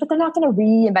change, but they're not going to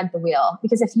reinvent the wheel,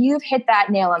 because if you've hit that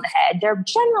nail on the head, they're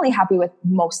generally happy with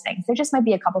most things. There just might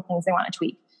be a couple of things they want to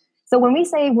tweak. So when we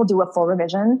say we'll do a full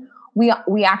revision,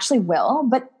 we actually will,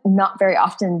 but not very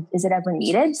often is it ever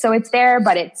needed. So it's there,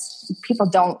 but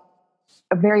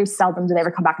very seldom do they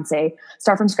ever come back and say,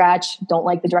 start from scratch, don't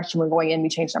like the direction we're going in, we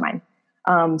changed our mind.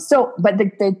 But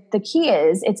the key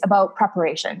is it's about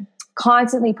preparation,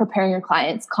 constantly preparing your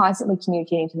clients, constantly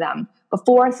communicating to them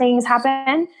before things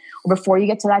happen or before you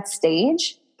get to that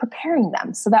stage, preparing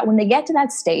them so that when they get to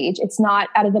that stage, it's not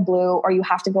out of the blue, or you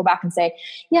have to go back and say,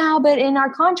 yeah, but in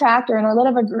our contract or in our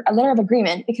letter of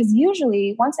agreement, because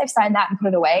usually once they've signed that and put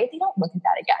it away, they don't look at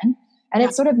that again. And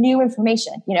it's sort of new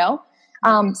information,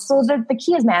 So the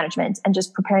key is management and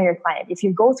just preparing your client. If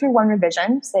you go through one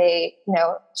revision, say,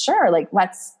 sure, like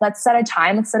let's set a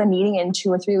time, let's set a meeting in 2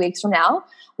 or 3 weeks from now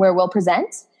where we'll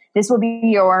present. This will be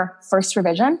your first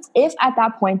revision. If at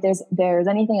that point there's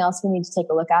anything else we need to take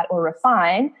a look at or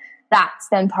refine, that's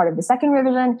then part of the second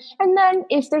revision. And then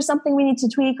if there's something we need to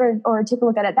tweak or take a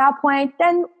look at that point,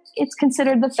 then it's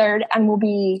considered the third and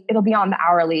it'll be on the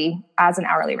hourly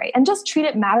rate. And just treat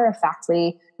it matter of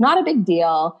factly, not a big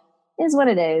deal, is what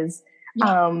it is.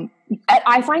 Yeah.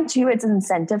 I find too, it's an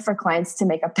incentive for clients to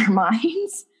make up their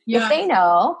minds. Yeah. If they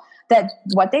know that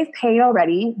what they've paid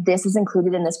already, this is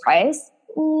included in this price.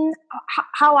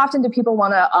 How often do people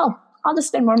want to, I'll just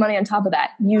spend more money on top of that?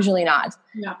 Usually not.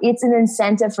 Yeah. It's an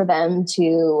incentive for them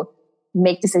to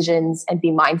make decisions and be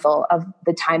mindful of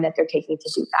the time that they're taking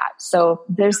to do that. So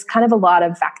there's kind of a lot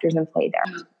of factors in play there.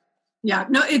 Yeah,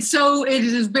 no, it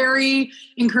is very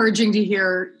encouraging to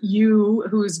hear you,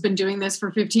 who's been doing this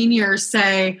for 15 years,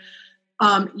 say,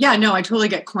 I totally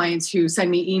get clients who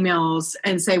send me emails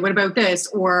and say, what about this?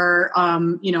 Or,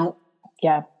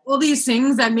 all these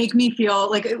things that make me feel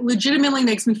like, it legitimately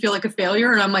makes me feel like a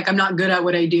failure. And I'm like, I'm not good at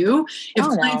what I do. If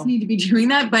clients need to be doing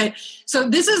that. But so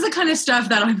this is the kind of stuff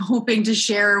that I'm hoping to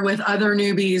share with other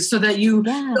newbies so that you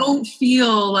don't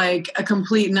feel like a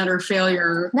complete and utter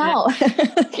failure. No,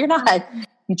 you're not.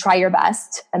 You try your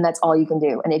best and that's all you can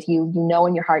do. And if you know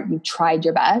in your heart you tried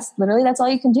your best, literally that's all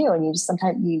you can do. And you just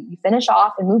sometimes you finish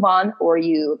off and move on, or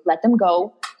you let them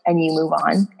go and you move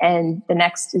on. And the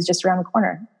next is just around the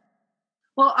corner.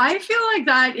 Well, I feel like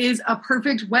that is a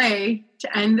perfect way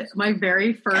to end my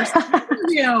very first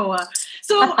interview.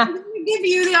 So I'm going to give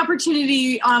you the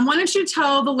opportunity. Why don't you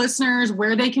tell the listeners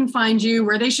where they can find you,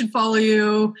 where they should follow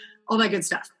you, all that good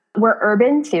stuff. We're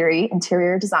Urban Theory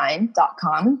Interior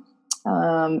Design.com. We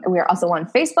are also on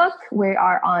Facebook. We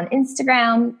are on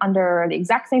Instagram under the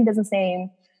exact same business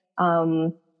name.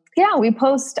 I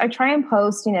try and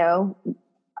post,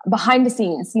 behind the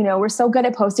scenes. We're so good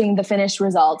at posting the finished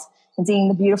result and seeing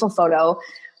the beautiful photo.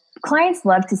 Clients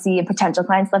love to see, and potential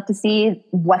clients love to see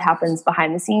what happens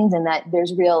behind the scenes, and that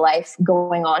there's real life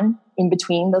going on in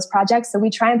between those projects. So we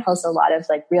try and post a lot of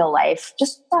like real life,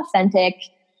 just authentic,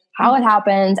 how it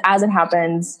happens, as it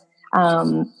happens.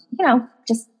 That's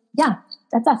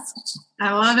us.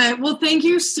 I love it. Well, thank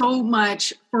you so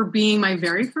much for being my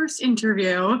very first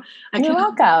interview. You're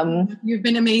welcome. You've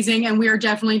been amazing, and we are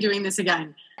definitely doing this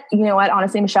again. You know what?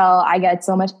 Honestly, Michelle, I get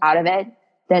so much out of it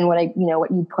than what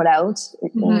you put out,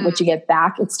 what you get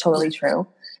back. It's totally true.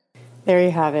 There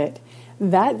you have it.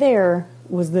 That there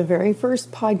was the very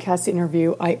first podcast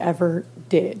interview I ever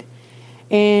did.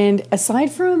 And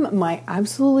aside from my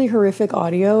absolutely horrific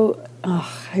audio,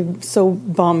 I'm so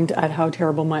bummed at how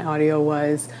terrible my audio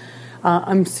was.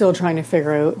 I'm still trying to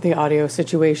figure out the audio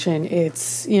situation.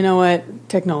 It's,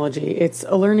 technology. It's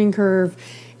a learning curve.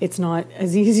 It's not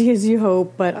as easy as you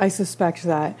hope, but I suspect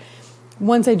that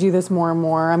once I do this more and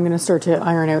more, I'm going to start to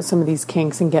iron out some of these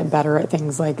kinks and get better at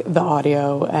things like the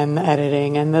audio and the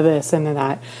editing and the this and the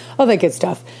that, all that good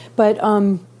stuff. But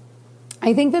I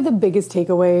think that the biggest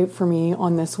takeaway for me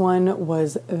on this one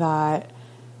was that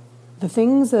the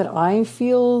things that I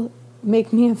feel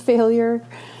make me a failure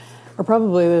are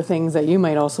probably the things that you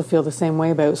might also feel the same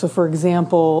way about. So, for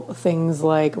example, things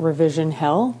like revision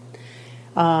hell.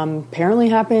 Apparently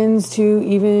happens to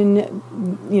even,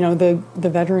 the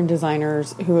veteran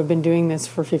designers who have been doing this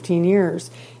for 15 years.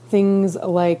 Things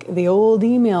like the old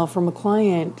email from a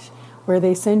client where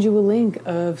they send you a link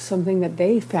of something that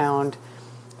they found.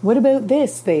 What about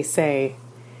this, they say?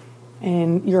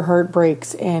 And your heart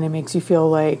breaks and it makes you feel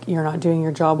like you're not doing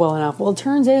your job well enough. Well, it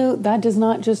turns out that does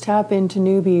not just happen to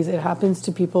newbies. It happens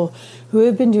to people who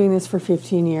have been doing this for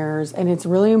 15 years. And it's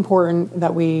really important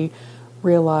that we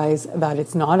realize that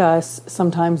it's not us.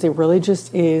 Sometimes it really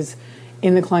just is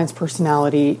in the client's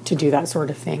personality to do that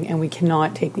sort of thing. And we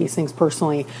cannot take these things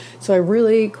personally. So I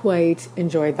really quite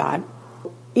enjoyed that.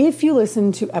 If you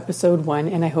listened to episode 1,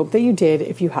 and I hope that you did,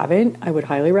 if you haven't, I would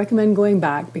highly recommend going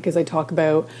back because I talk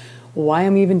about why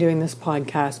I'm even doing this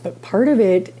podcast, but part of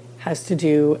it has to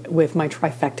do with my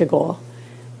trifecta goal.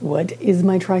 What is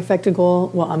my trifecta goal?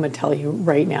 Well, I'm going to tell you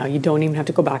right now. You don't even have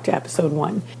to go back to episode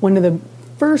 1. One of the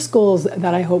first goals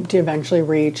that I hope to eventually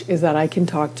reach is that I can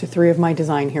talk to 3 of my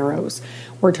design heroes.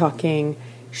 We're talking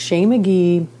Shay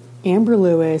McGee, Amber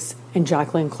Lewis, and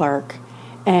Jacqueline Clark.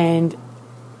 And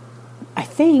I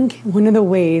think one of the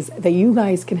ways that you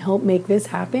guys can help make this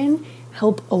happen,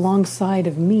 help alongside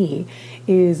of me,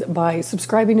 is by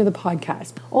subscribing to the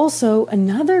podcast. Also,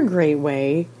 another great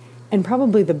way, and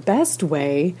probably the best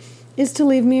way, is to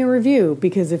leave me a review,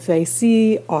 because if they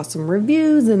see awesome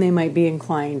reviews, then they might be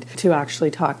inclined to actually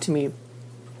talk to me.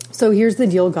 So here's the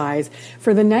deal, guys.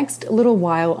 For the next little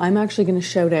while, I'm actually going to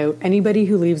shout out anybody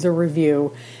who leaves a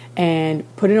review and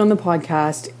put it on the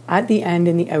podcast at the end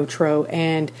in the outro.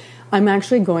 And I'm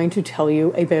actually going to tell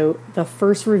you about the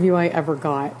first review I ever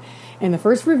got. And the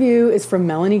first review is from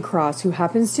Melanie Cross, who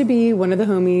happens to be one of the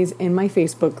homies in my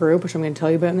Facebook group, which I'm going to tell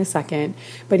you about in a second.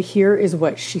 But here is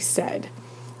what she said.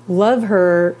 Love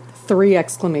her, 3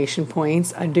 exclamation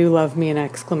points. I do love me an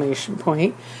exclamation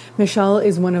point. Michelle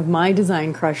is one of my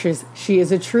design crushes. She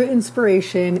is a true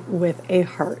inspiration with a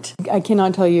heart. I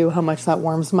cannot tell you how much that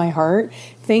warms my heart.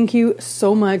 Thank you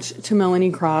so much to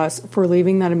Melanie Cross for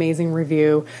leaving that amazing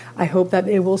review. I hope that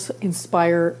it will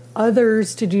inspire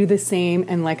others to do the same.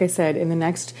 And like I said, in the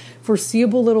next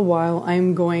foreseeable little while,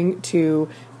 I'm going to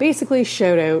basically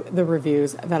shout out the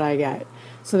reviews that I get,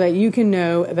 so that you can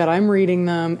know that I'm reading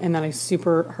them and that I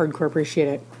super hardcore appreciate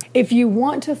it. If you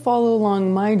want to follow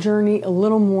along my journey a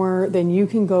little more, then you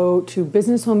can go to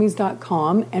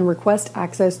businesshomies.com and request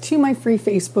access to my free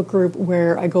Facebook group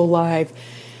where I go live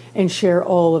and share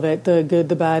all of it, the good,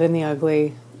 the bad, and the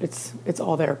ugly. It's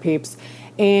all there, peeps.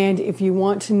 And if you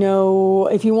want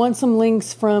some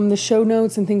links from the show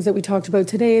notes and things that we talked about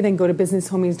today, then go to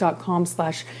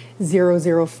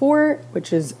businesshomies.com/004,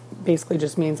 which is basically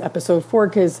just means episode 4,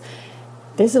 because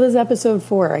this was episode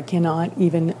 4. I cannot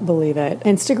even believe it.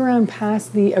 And stick around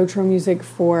past the outro music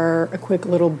for a quick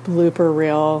little blooper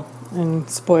reel. And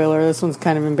spoiler, this one's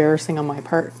kind of embarrassing on my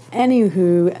part.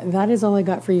 Anywho, that is all I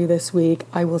got for you this week.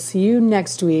 I will see you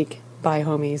next week. Bye,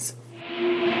 homies.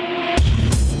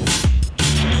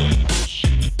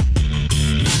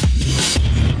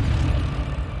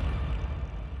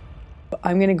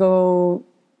 I'm going to go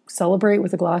celebrate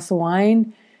with a glass of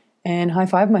wine and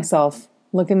high-five myself,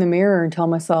 look in the mirror and tell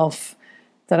myself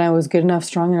that I was good enough,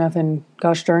 strong enough, and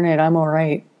gosh darn it, I'm all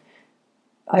right.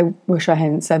 I wish I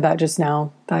hadn't said that just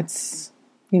now. That's,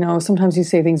 sometimes you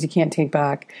say things you can't take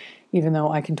back, even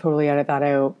though I can totally edit that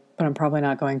out, but I'm probably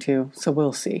not going to, so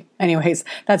we'll see. Anyways,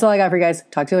 that's all I got for you guys.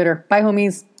 Talk to you later. Bye,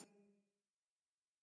 homies.